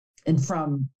 and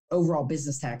from overall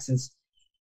business taxes,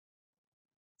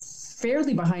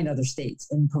 fairly behind other states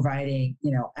in providing,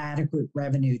 adequate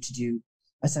revenue to do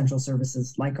essential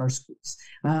services like our schools.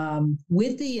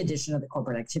 With the addition of the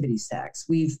corporate activities tax,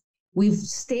 we've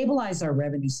stabilized our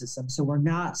revenue system, so we're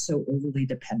not so overly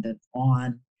dependent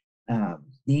on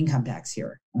the income tax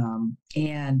here.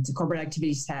 And the corporate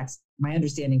activities tax, my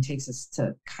understanding, takes us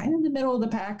to kind of the middle of the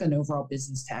pack on overall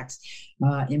business tax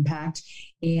impact.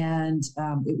 And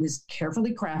it was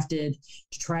carefully crafted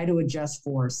to try to adjust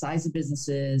for size of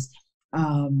businesses.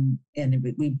 And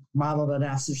we modeled it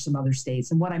after some other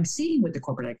states. And what I'm seeing with the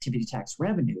corporate activity tax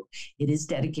revenue, it is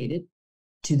dedicated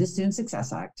to the Student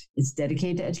Success Act. It's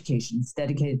dedicated to education. It's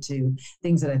dedicated to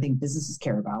things that I think businesses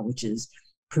care about, which is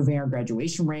improving our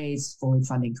graduation rates, fully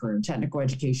funding career and technical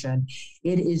education.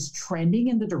 It is trending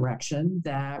in the direction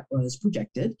that was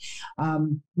projected.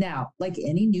 Now, like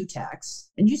any new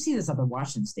tax, and you see this up in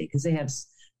Washington State, because they have,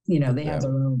 have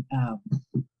their own,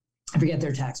 I forget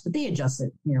their tax, but they adjust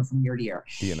it, from year to year.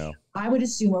 I would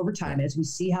assume over time, as we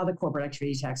see how the corporate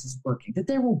activity tax is working, that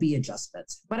there will be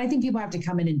adjustments. But I think people have to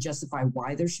come in and justify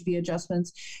why there should be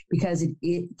adjustments, because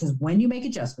because when you make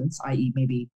adjustments, i.e.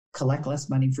 maybe collect less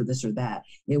money for this or that,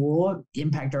 it will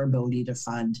impact our ability to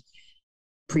fund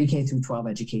pre-K through 12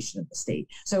 education in the state.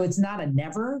 So it's not a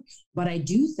never, but I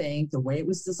do think the way it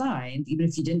was designed, even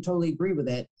if you didn't totally agree with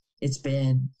it, it's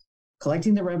been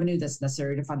collecting the revenue that's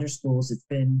necessary to fund our schools.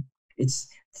 It's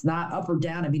not up or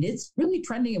down. I mean, it's really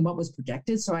trending in what was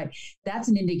projected. So that's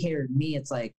an indicator to me.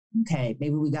 It's like, okay,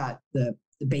 maybe we got the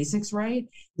basics right.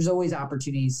 There's always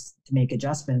opportunities to make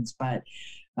adjustments, but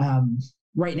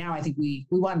right now, I think we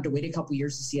wanted to wait a couple of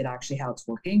years to see how it's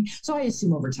working. So I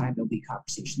assume over time there'll be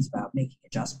conversations about making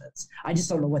adjustments. I just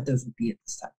don't know what those would be at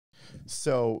this time.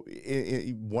 So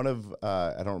one of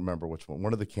I don't remember which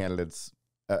one of the candidates,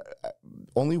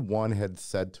 only one had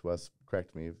said to us,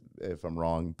 correct me if I'm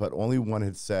wrong, but only one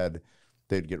had said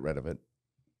they'd get rid of it.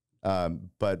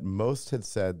 But most had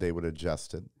said they would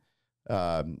adjust it.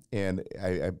 And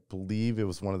I believe it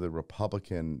was one of the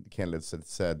Republican candidates that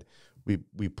said,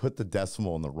 we put the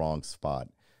decimal in the wrong spot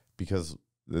because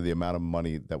the amount of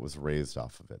money that was raised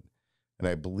off of it. And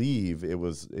I believe it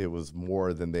was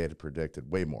more than they had predicted,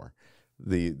 way more.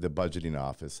 The budgeting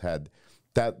office had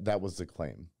that was the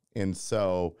claim. And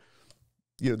so,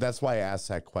 that's why I asked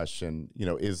that question,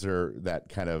 is there that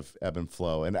kind of ebb and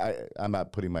flow? And I'm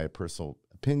not putting my personal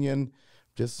opinion,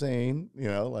 just saying,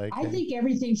 I think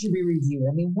everything should be reviewed.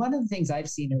 I mean, one of the things I've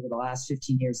seen over the last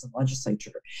 15 years in the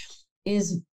legislature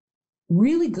is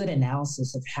really good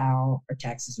analysis of how our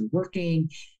taxes are working,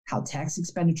 how tax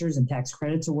expenditures and tax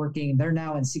credits are working. They're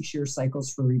now in 6-year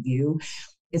cycles for review.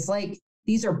 It's like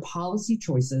these are policy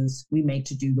choices we make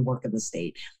to do the work of the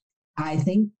state. I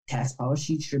think tax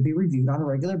policy should be reviewed on a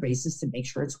regular basis to make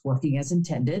sure it's working as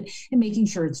intended and making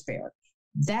sure it's fair.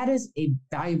 That is a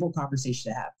valuable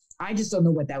conversation to have. I just don't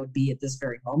know what that would be at this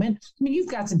very moment. I mean, you've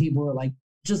got some people who are like,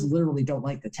 just literally don't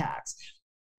like the tax.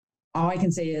 All I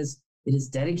can say is, it is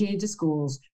dedicated to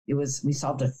schools. We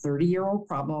solved a 30-year-old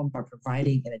problem by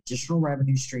providing an additional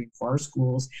revenue stream for our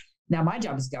schools. Now, my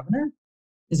job as governor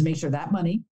is to make sure that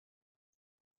money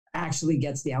actually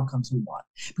gets the outcomes we want.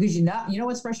 Because you know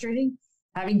what's frustrating?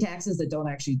 Having taxes that don't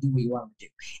actually do what you want them to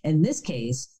do. In this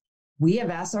case, we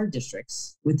have asked our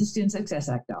districts with the Student Success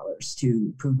Act dollars to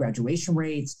improve graduation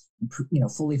rates,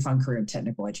 fully fund career and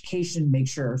technical education, make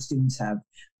sure our students have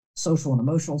social and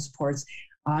emotional supports.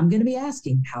 I'm going to be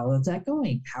asking, how is that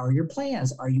going? How are your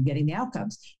plans? Are you getting the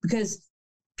outcomes? Because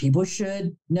people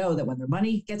should know that when their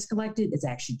money gets collected, it's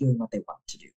actually doing what they want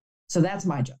it to do. So that's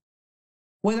my job.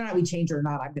 Whether or not we change it or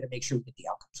not, I'm going to make sure we get the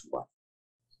outcomes we want.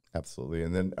 Absolutely.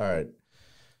 And then, all right,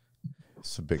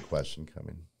 it's a big question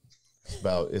coming.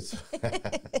 It's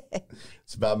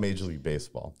about Major League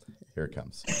Baseball. Here it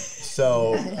comes.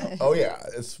 So, oh yeah,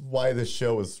 it's why this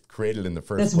show was created in the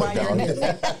first place.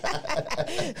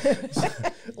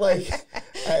 Like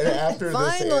after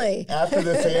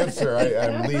this answer,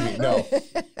 I'm leaving. No.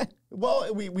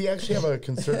 Well, we actually have a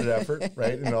concerted effort,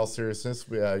 right? In all seriousness,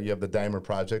 you have the Diamond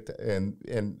Project,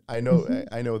 and I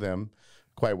know them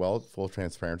quite well, full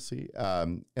transparency.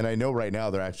 And I know right now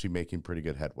they're actually making pretty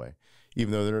good headway,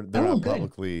 even though they're not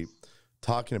publicly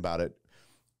talking about it.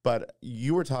 But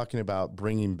you were talking about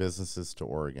bringing businesses to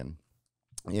Oregon.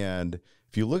 And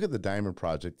if you look at the Diamond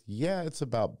Project, yeah, it's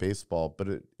about baseball, but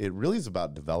it really is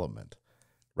about development,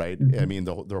 right? I mean,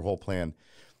 their whole plan.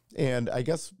 And I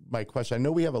guess my question, I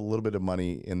know we have a little bit of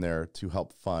money in there to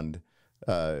help fund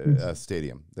a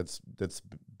stadium that's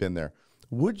been there.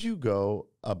 Would you go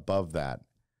above that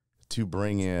to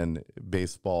bring in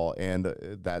baseball and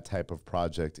that type of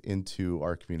project into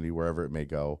our community, wherever it may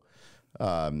go,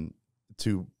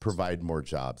 to provide more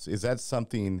jobs? Is that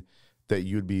something that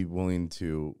you'd be willing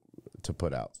to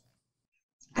put out?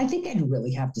 I think I'd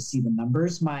really have to see the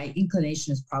numbers. My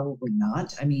inclination is probably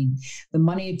not. I mean, the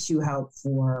money to help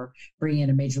for bringing in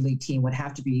a major league team would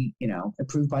have to be,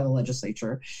 approved by the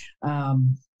legislature.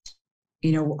 I'm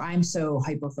so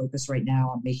hyper-focused right now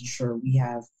on making sure we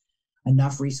have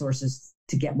enough resources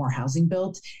to get more housing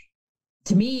built.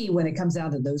 To me, when it comes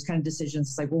down to those kind of decisions,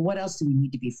 it's like, well, what else do we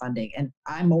need to be funding? And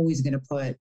I'm always going to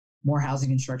put more housing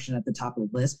construction at the top of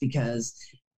the list, because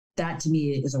that to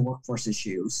me is a workforce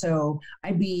issue. So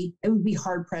it would be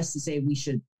hard pressed to say we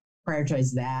should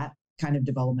prioritize that kind of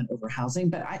development over housing,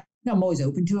 but I'm always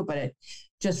open to it. But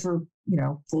just for,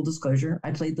 full disclosure, I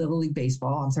played Little League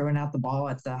Baseball. I'm throwing out the ball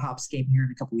at the Hops game here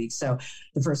in a couple of weeks. So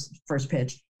the first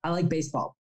pitch, I like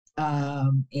baseball.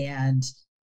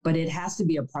 But it has to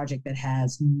be a project that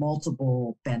has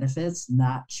multiple benefits,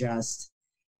 not just,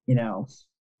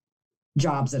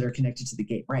 jobs that are connected to the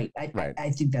game. Right. I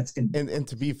think that's good. And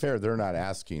to be fair, they're not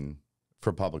asking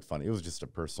for public funding. It was just a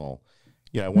personal,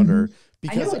 I wonder,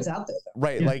 because I know it's out there, though.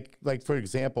 Right. Yeah. Like for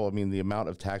example, I mean, the amount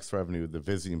of tax revenue the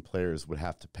visiting players would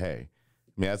have to pay.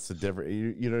 I mean, that's the difference,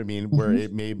 you know what I mean? Where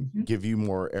it may give you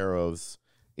more arrows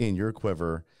in your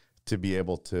quiver to be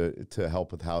able to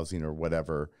help with housing or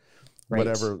whatever. Right.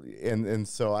 Whatever. And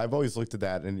so I've always looked at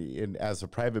that. And as a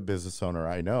private business owner,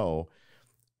 I know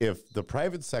if the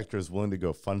private sector is willing to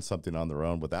go fund something on their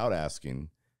own without asking,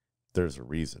 there's a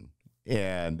reason.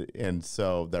 And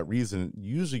so that reason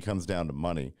usually comes down to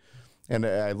money. And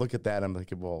I look at that, I'm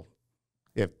like, well,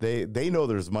 if they know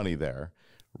there's money there,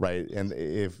 right? And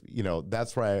if,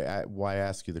 that's why I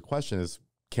ask you the question is,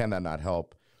 can that not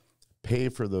help pay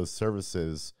for those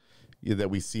services that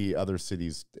we see other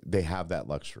cities, they have that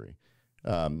luxury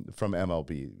from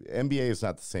MLB. NBA is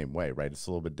not the same way, right? It's a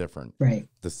little bit different, right?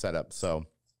 The setup. So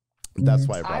that's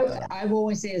why I brought that up. I will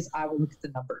always say is I will look at the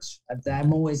numbers.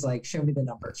 I'm always like, show me the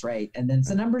numbers, right? And then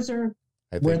the numbers are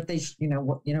what they,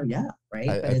 right?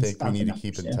 I think we need to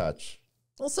keep in touch.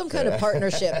 Well, some kind of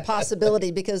partnership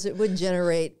possibility, because it would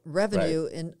generate revenue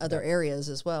in other areas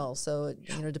as well. So,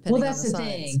 depending on the size.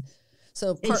 Thing.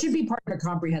 So it should be part of a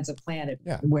comprehensive plan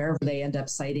wherever they end up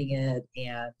citing it.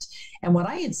 And what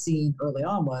I had seen early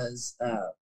on was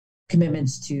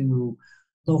commitments to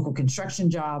local construction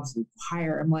jobs,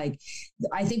 hire. I'm like,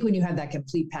 I think when you have that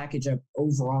complete package of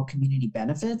overall community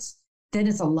benefits, then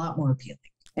it's a lot more appealing.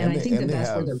 And I think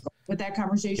that's where they're going with that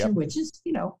conversation, which is,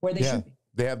 where they should be.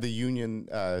 They have the unions,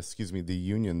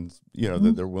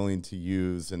 that they're willing to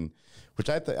use, and which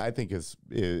I think is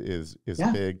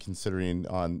big, considering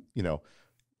on,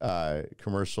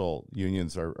 commercial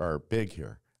unions are big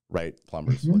here, right?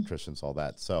 Plumbers, electricians, all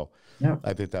that. So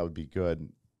I think that would be good.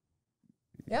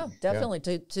 Yeah, definitely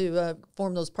to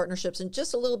form those partnerships. And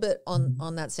just a little bit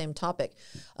on that same topic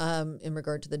in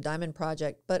regard to the Diamond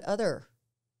Project, but other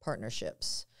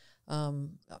partnerships.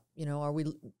 Are we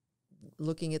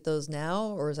looking at those now,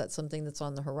 or is that something that's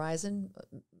on the horizon?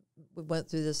 We went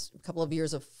through this couple of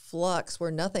years of flux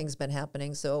where nothing's been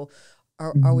happening. So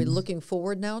are we looking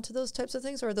forward now to those types of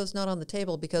things, or are those not on the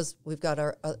table because we've got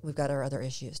our other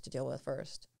issues to deal with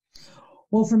first?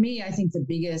 Well, for me, I think the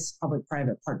biggest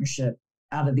public-private partnership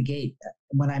out of the gate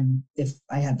if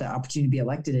I have the opportunity to be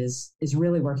elected is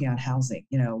really working on housing.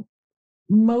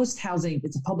 Most housing,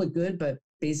 it's a public good, but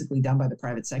basically done by the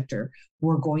private sector.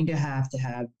 We're going to have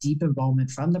deep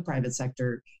involvement from the private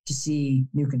sector to see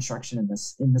new construction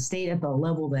in the state at the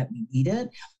level that we need it.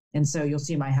 And so you'll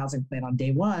see my housing plan on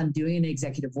day one doing an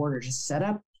executive order to set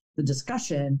up the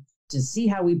discussion to see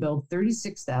how we build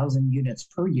 36,000 units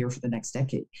per year for the next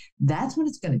decade. That's what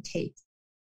it's going to take.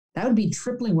 That would be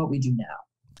tripling what we do now.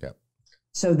 Yep.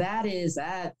 So that is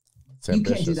that. You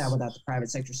can't do that without the private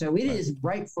sector. So it is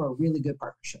ripe for a really good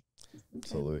partnership.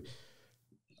 Absolutely.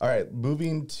 All right,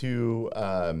 moving to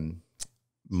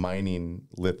mining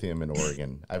lithium in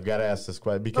Oregon. I've got to ask this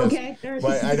question because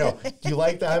I know. Do you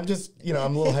like that? I'm just,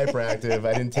 I'm a little hyperactive.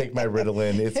 I didn't take my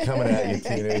Ritalin. It's coming at you,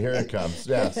 Tina. Here it comes.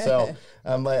 Yeah. So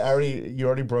I'm like, you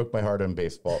already broke my heart on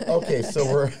baseball. Okay. So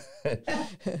we're,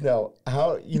 no,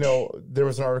 how, there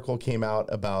was an article came out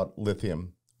about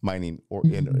lithium mining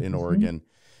in Oregon.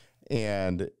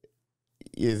 And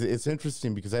it's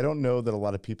interesting because I don't know that a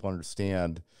lot of people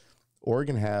understand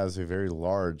Oregon has a very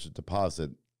large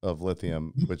deposit of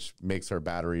lithium, which makes our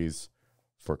batteries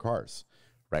for cars,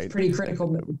 right? Pretty critical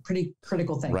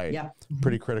thing. Right. Yeah.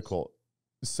 Pretty critical.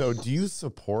 So do you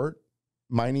support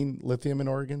mining lithium in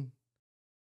Oregon?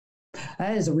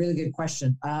 That is a really good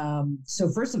question. So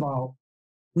first of all,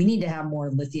 we need to have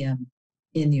more lithium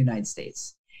in the United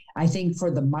States. I think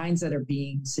for the mines that are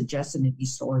being suggested in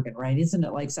East Oregon, right? Isn't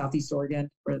it like Southeast Oregon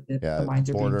where the mines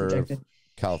are being projected?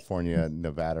 California,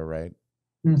 Nevada, right?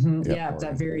 Mm-hmm. Yep,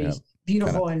 that very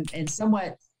beautiful and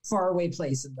somewhat far away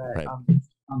place in the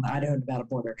on the Idaho-Nevada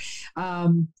border.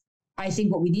 I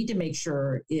think what we need to make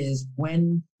sure is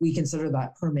when we consider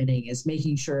that permitting is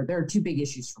making sure there are two big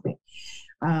issues for me.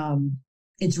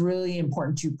 It's really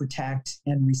important to protect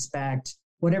and respect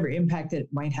whatever impact it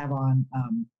might have on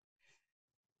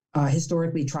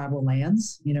historically tribal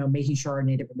lands, making sure our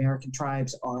Native American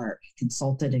tribes are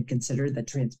consulted and considered. The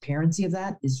transparency of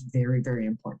that is very, very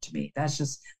important to me. That's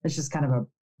just kind of a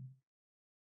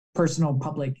personal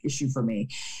public issue for me.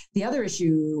 The other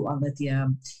issue on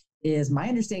lithium is my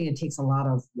understanding it takes a lot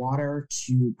of water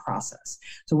to process.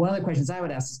 So one of the questions I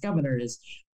would ask as governor is,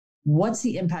 what's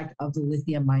the impact of the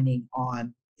lithium mining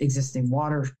on existing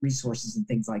water resources and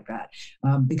things like that,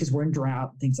 because we're in drought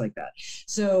and things like that.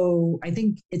 So I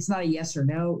think it's not a yes or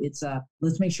no. It's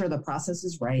let's make sure the process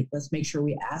is right. Let's make sure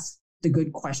we ask the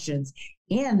good questions.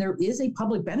 And there is a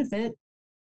public benefit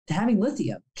to having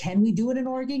lithium. Can we do it in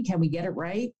Oregon? Can we get it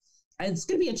right? It's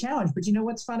going to be a challenge, but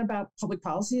what's fun about public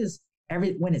policy is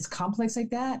when it's complex like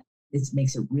that, it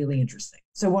makes it really interesting.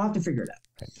 So we'll have to figure it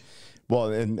out. Right.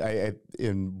 Well, and I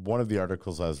in one of the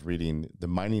articles I was reading, the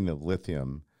mining of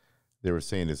lithium, they were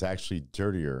saying is actually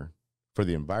dirtier for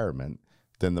the environment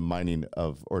than the mining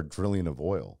of or drilling of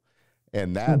oil.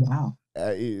 And that,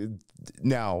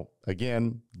 now,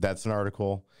 again, that's an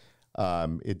article.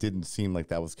 It didn't seem like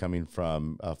that was coming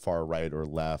from far right or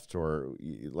left or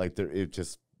like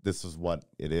this is what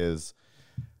it is.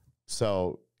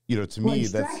 So, to me,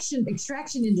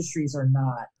 extraction industries are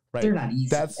not, they're not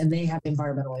easy and they have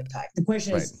environmental impact. The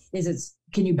question is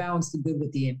can you balance the good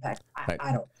with the impact?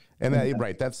 I don't. And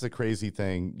that's the crazy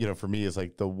thing, for me is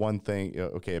like the one thing,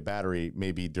 okay, a battery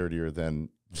may be dirtier than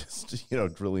just,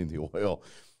 drilling the oil.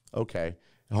 Okay.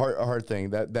 Hard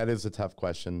thing. That is a tough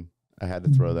question. I had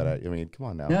to throw that at you. I mean, come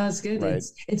on now. No, it's good. Right?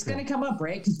 It's going to come up,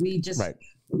 right? Because we just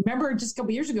remember just a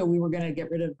couple years ago, we were going to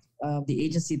get rid of the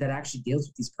agency that actually deals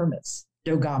with these permits.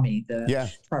 DOGAMI,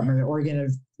 the Department of Oregon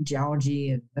of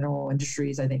Geology and Mineral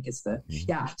Industries, I think it's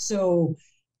So,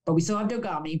 but we still have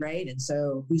DOGAMI, right? And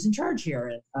so who's in charge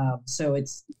here? And so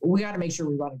we got to make sure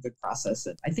we run a good process.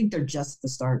 And I think they're just the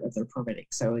start of their permitting.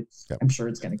 So I'm sure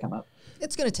it's going to come up.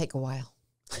 It's going to take a while.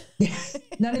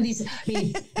 None of these. I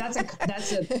mean,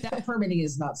 that permitting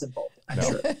is not simple. I'm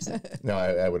sure. No,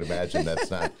 I would imagine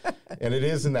that's not. And it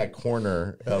is in that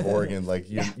corner of Oregon, like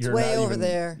you're way not over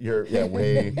there. You're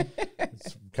way.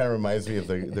 It kind of reminds me of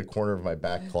the corner of my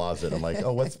back closet. I'm like,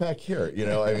 oh, what's back here?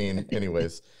 I mean,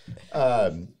 anyways.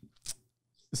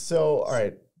 So, all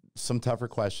right, some tougher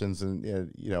questions,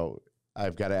 and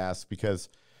I've got to ask because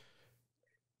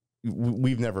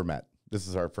we've never met. This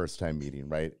is our first time meeting,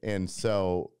 right? And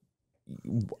so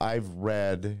I've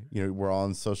read, we're all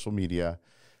on social media,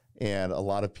 and a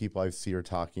lot of people I see are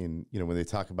talking, when they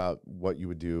talk about what you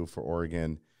would do for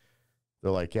Oregon, they're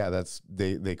like, yeah,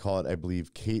 they call it, I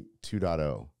believe, Kate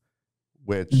 2.0,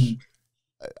 which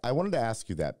I wanted to ask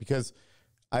you that because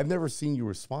I've never seen you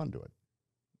respond to it,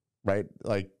 right?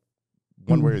 Like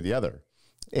one way or the other.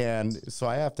 And so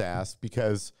I have to ask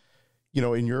because,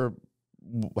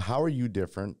 how are you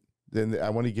different? Then I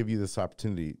want to give you this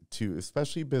opportunity to,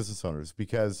 especially business owners,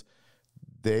 because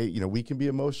we can be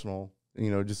emotional,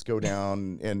 just go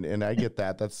down, and I get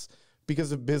that. That's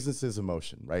because of business is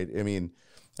emotion, right? I mean,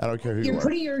 I don't care who you are. You're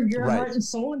putting your heart and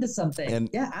soul into something. And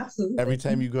absolutely. Every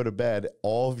time you go to bed,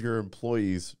 all of your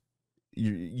employees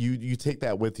you take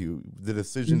that with you, the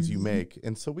decisions you make,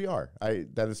 and so we are.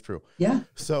 That is true. Yeah.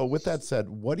 So with that said,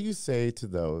 what do you say to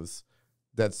those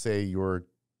that say you're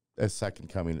a second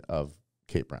coming of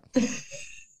Kate Brown?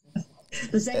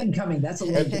 The second coming, that's a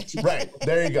little bit too right.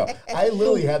 There you go. I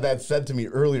literally had that said to me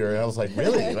earlier, and I was like,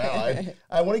 really? Wow,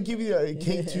 I want to give you a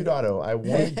Kate 2.0. I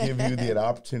want to give you the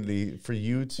opportunity for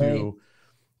you to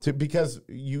because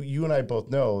you and I both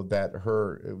know that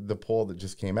the poll that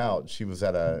just came out, she was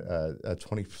at a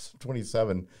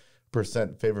 27%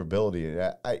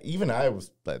 favorability. I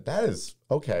was like, that is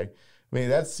okay. I mean,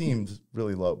 that seems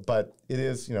really low, but it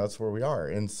is, it's where we are.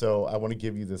 And so I want to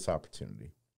give you this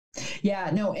opportunity. Yeah,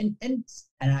 no, and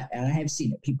I have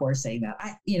seen it. People are saying that.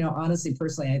 Honestly,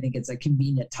 personally, I think it's a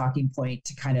convenient talking point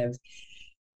to kind of,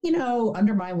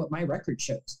 undermine what my record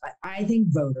shows. I think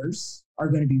voters are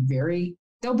going to be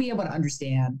they'll be able to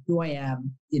understand who I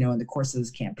am, in the course of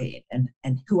this campaign and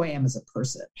who I am as a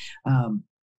person.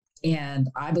 And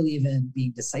I believe in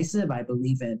being decisive. I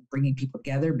believe in bringing people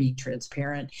together, being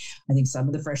transparent. I think some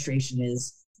of the frustration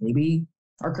is maybe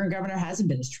our current governor hasn't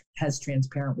been as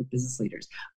transparent with business leaders.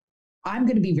 I'm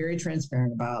going to be very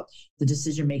transparent about the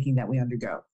decision-making that we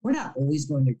undergo. We're not always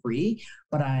going to agree,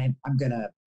 but I'm going to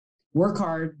work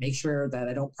hard, make sure that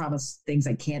I don't promise things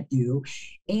I can't do,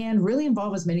 and really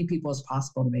involve as many people as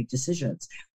possible to make decisions.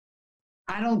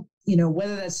 I don't,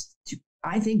 whether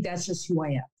I think that's just who I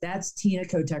am. That's Tina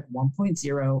Kotek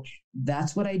 1.0.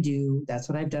 That's what I do. That's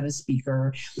what I've done as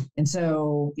speaker. And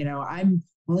so, I'm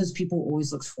one of those people who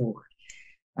always looks forward.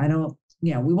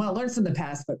 We want to learn from the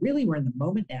past, but really we're in the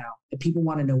moment now that people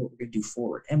want to know what we're going to do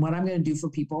forward. And what I'm going to do for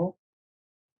people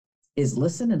is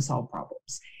listen and solve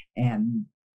problems. And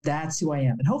that's who I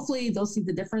am. And hopefully they'll see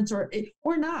the difference or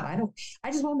not.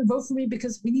 I just want them to vote for me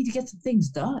because we need to get some things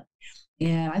done.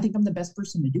 And I think I'm the best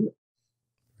person to do it.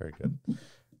 Very good.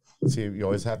 See, you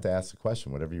always have to ask the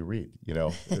question, whatever you read,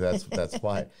 that's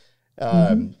why.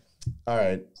 All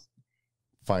right.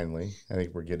 Finally, I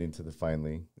think we're getting to the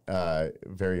finally.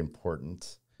 Very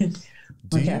important.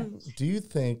 Do you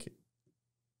think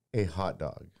a hot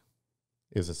dog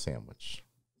is a sandwich?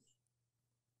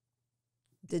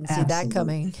 Didn't see that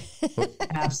coming.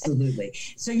 Absolutely.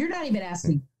 So you're not even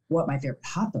asking what my favorite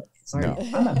hot dog is, are you?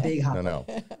 I'm a big hot dog. No.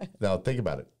 Now think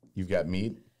about it. You've got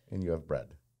meat and you have bread.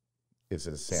 Is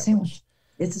it a sandwich?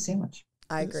 It's a sandwich.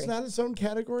 I agree. It's not its own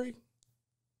category.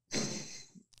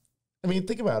 I mean,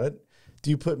 think about it. Do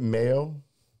you put mayo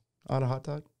on a hot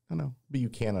dog? I don't know, but you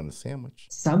can on a sandwich.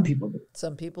 Some people do.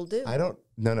 Some people do. I don't.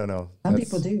 No. Some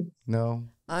people do. No.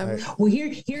 Well,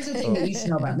 here's the thing that you should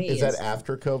know about me. Is that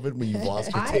after COVID when you've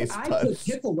lost your taste buds? I put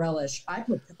pickle relish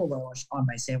on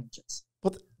my sandwiches.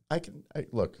 Well,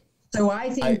 look. So I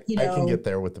think I can get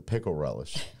there with the pickle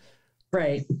relish.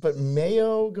 Right. But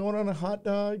mayo going on a hot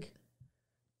dog?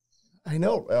 I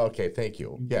know. Okay, thank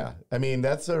you. Yeah. I mean,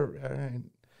 that's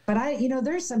But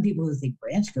there's some people who think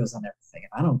ranch goes on everything,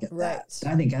 and I don't get that.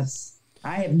 I think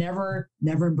I have never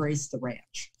embraced the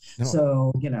ranch. No.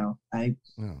 So, I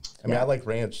like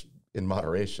ranch in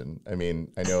moderation. I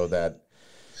mean, I know that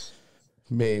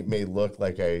may look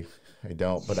like I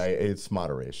don't, but it's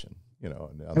moderation,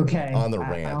 on the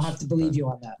ranch. I'll have to believe you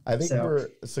on that. I think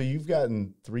so you've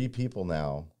gotten 3 people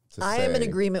now to I am in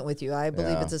agreement with you. I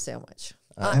believe it's a sandwich.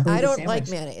 I don't like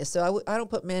mayonnaise, so I don't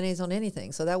put mayonnaise on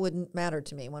anything. So that wouldn't matter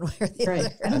to me one way or the other.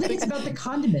 I don't think it's about the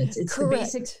condiments. It's correct.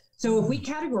 The basics. So if we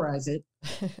categorize it,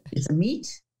 it's a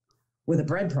meat with a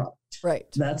bread product. Right.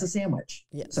 That's a sandwich.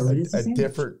 Yes. So it is a sandwich.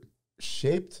 Different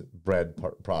shaped bread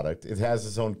product. It has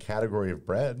its own category of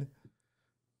bread.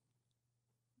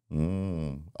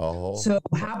 Oh. So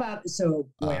how about?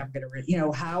 I'm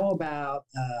gonna. How about?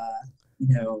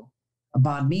 A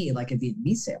banh mi, like a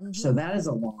Vietnamese sandwich. So that is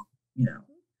a long.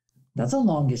 That's a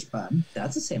longish bun.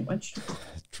 That's a sandwich.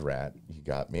 Drat, you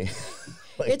got me.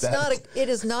 It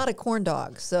is not a corn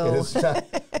dog. So it is not,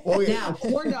 now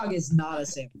corn dog is not a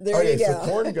sandwich. There you go. So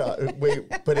corn dog. Wait,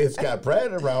 but it's got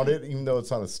bread around it, even though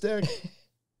it's on a stick.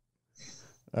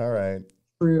 All right.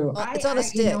 True. It's on a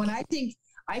stick. And I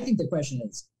think the question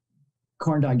is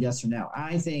corn dog, yes or no.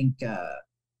 I think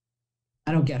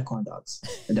I don't get corn dogs.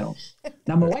 I don't.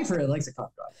 Now my wife really likes a corn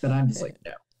dog, but I'm just like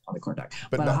no. On the corn dog,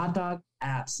 but a hot dog,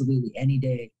 absolutely, any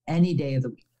day of the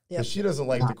week. Yep. She doesn't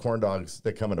like the corn dogs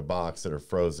that come in a box that are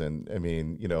frozen. I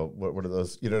mean, what are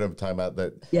those? You know what I'm talking about?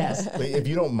 That yes. If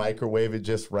you don't microwave it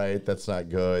just right, that's not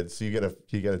good. So you gotta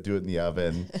do it in the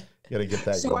oven. You gotta get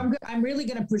that. So going. I'm really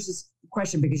gonna push this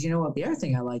question because the other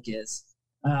thing I like is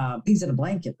pigs in a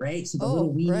blanket, right? So the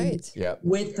little weed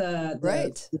with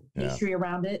the pastry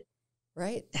around it.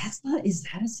 Right. Is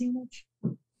that a sandwich?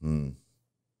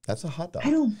 That's a hot dog.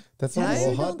 I don't. That's not a I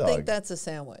little don't hot dog. think that's a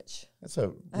sandwich. That's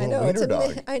a I little know it's wiener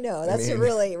a. dog. I know that's mean-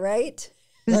 really right.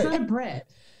 It's not a bread.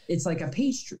 It's like a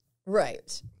pastry.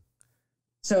 Right.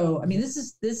 So I mean, this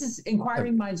is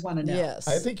inquiring minds want to know. Yes.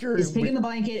 I think you're Is pig in the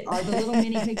blanket? Are the little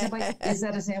mini pigs in the blanket? Is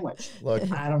that a sandwich?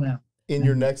 look I don't know. in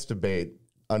your next debate.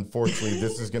 Unfortunately,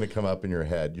 this is going to come up in your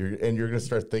head. You're going to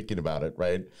start thinking about it,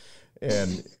 right?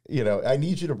 And I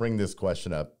need you to bring this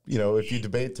question up. If you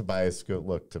debate Tobias, go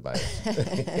look Tobias. I'm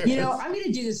going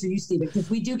to do this for you, Stephen, because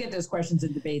we do get those questions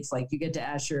in debates. Like you get to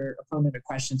ask your opponent a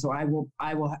question. So I will.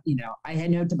 I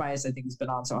had no Tobias. I think has been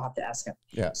on, so I'll have to ask him.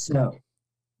 Yeah. So,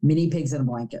 mini pigs in a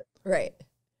blanket, Right.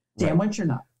 sandwich or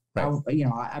not? Right.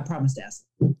 I promised to ask.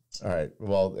 All right.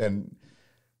 Well, and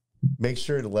make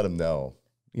sure to let him know.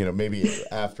 Maybe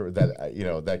after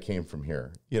that, that came from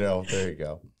here. There you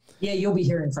go. Yeah, you'll be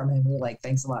hearing from him. You're like,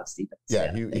 thanks a lot, Stephen.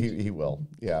 Yeah, he will.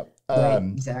 Yeah. Right,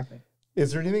 exactly.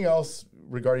 Is there anything else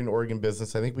regarding Oregon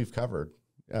business? I think we've covered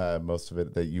most of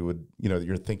it that you would, that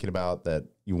you're thinking about that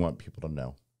you want people to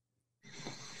know.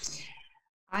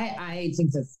 I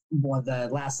think that the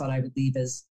last thought I would leave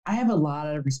is I have a lot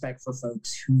of respect for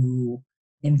folks who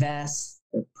invest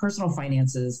their personal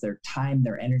finances, their time,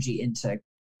 their energy into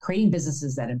creating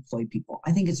businesses that employ people.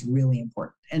 I think it's really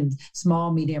important. And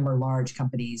small, medium, or large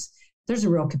companies, there's a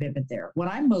real commitment there. What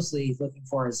I'm mostly looking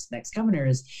for as next governor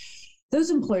is those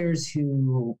employers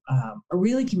who are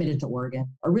really committed to Oregon,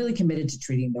 are really committed to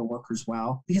treating their workers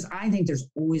well, because I think there's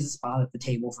always a spot at the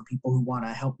table for people who want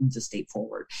to help move the state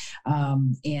forward.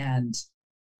 And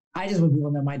I just want people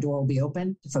to know my door will be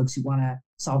open to folks who want to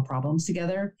solve problems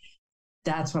together.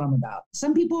 That's what I'm about.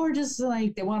 Some people are just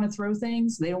like, they want to throw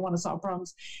things. They don't want to solve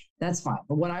problems. That's fine.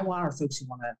 But what I want are folks who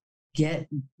want to get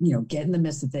in the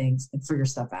midst of things and figure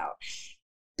stuff out,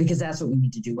 because that's what we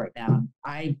need to do right now.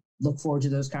 I look forward to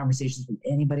those conversations with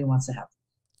anybody who wants to have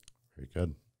them. Very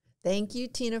good. Thank you,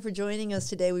 Tina, for joining us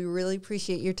today. We really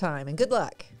appreciate your time and good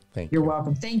luck. Thank you. You're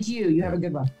welcome. Thank you. You have a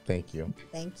good one. Thank you.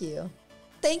 Thank you.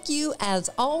 Thank you, as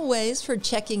always, for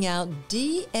checking out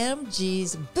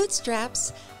DMG's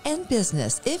Bootstraps and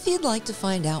Business. If you'd like to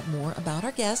find out more about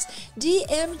our guests,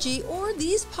 DMG, or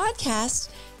these podcasts,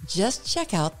 just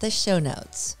check out the show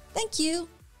notes. Thank you.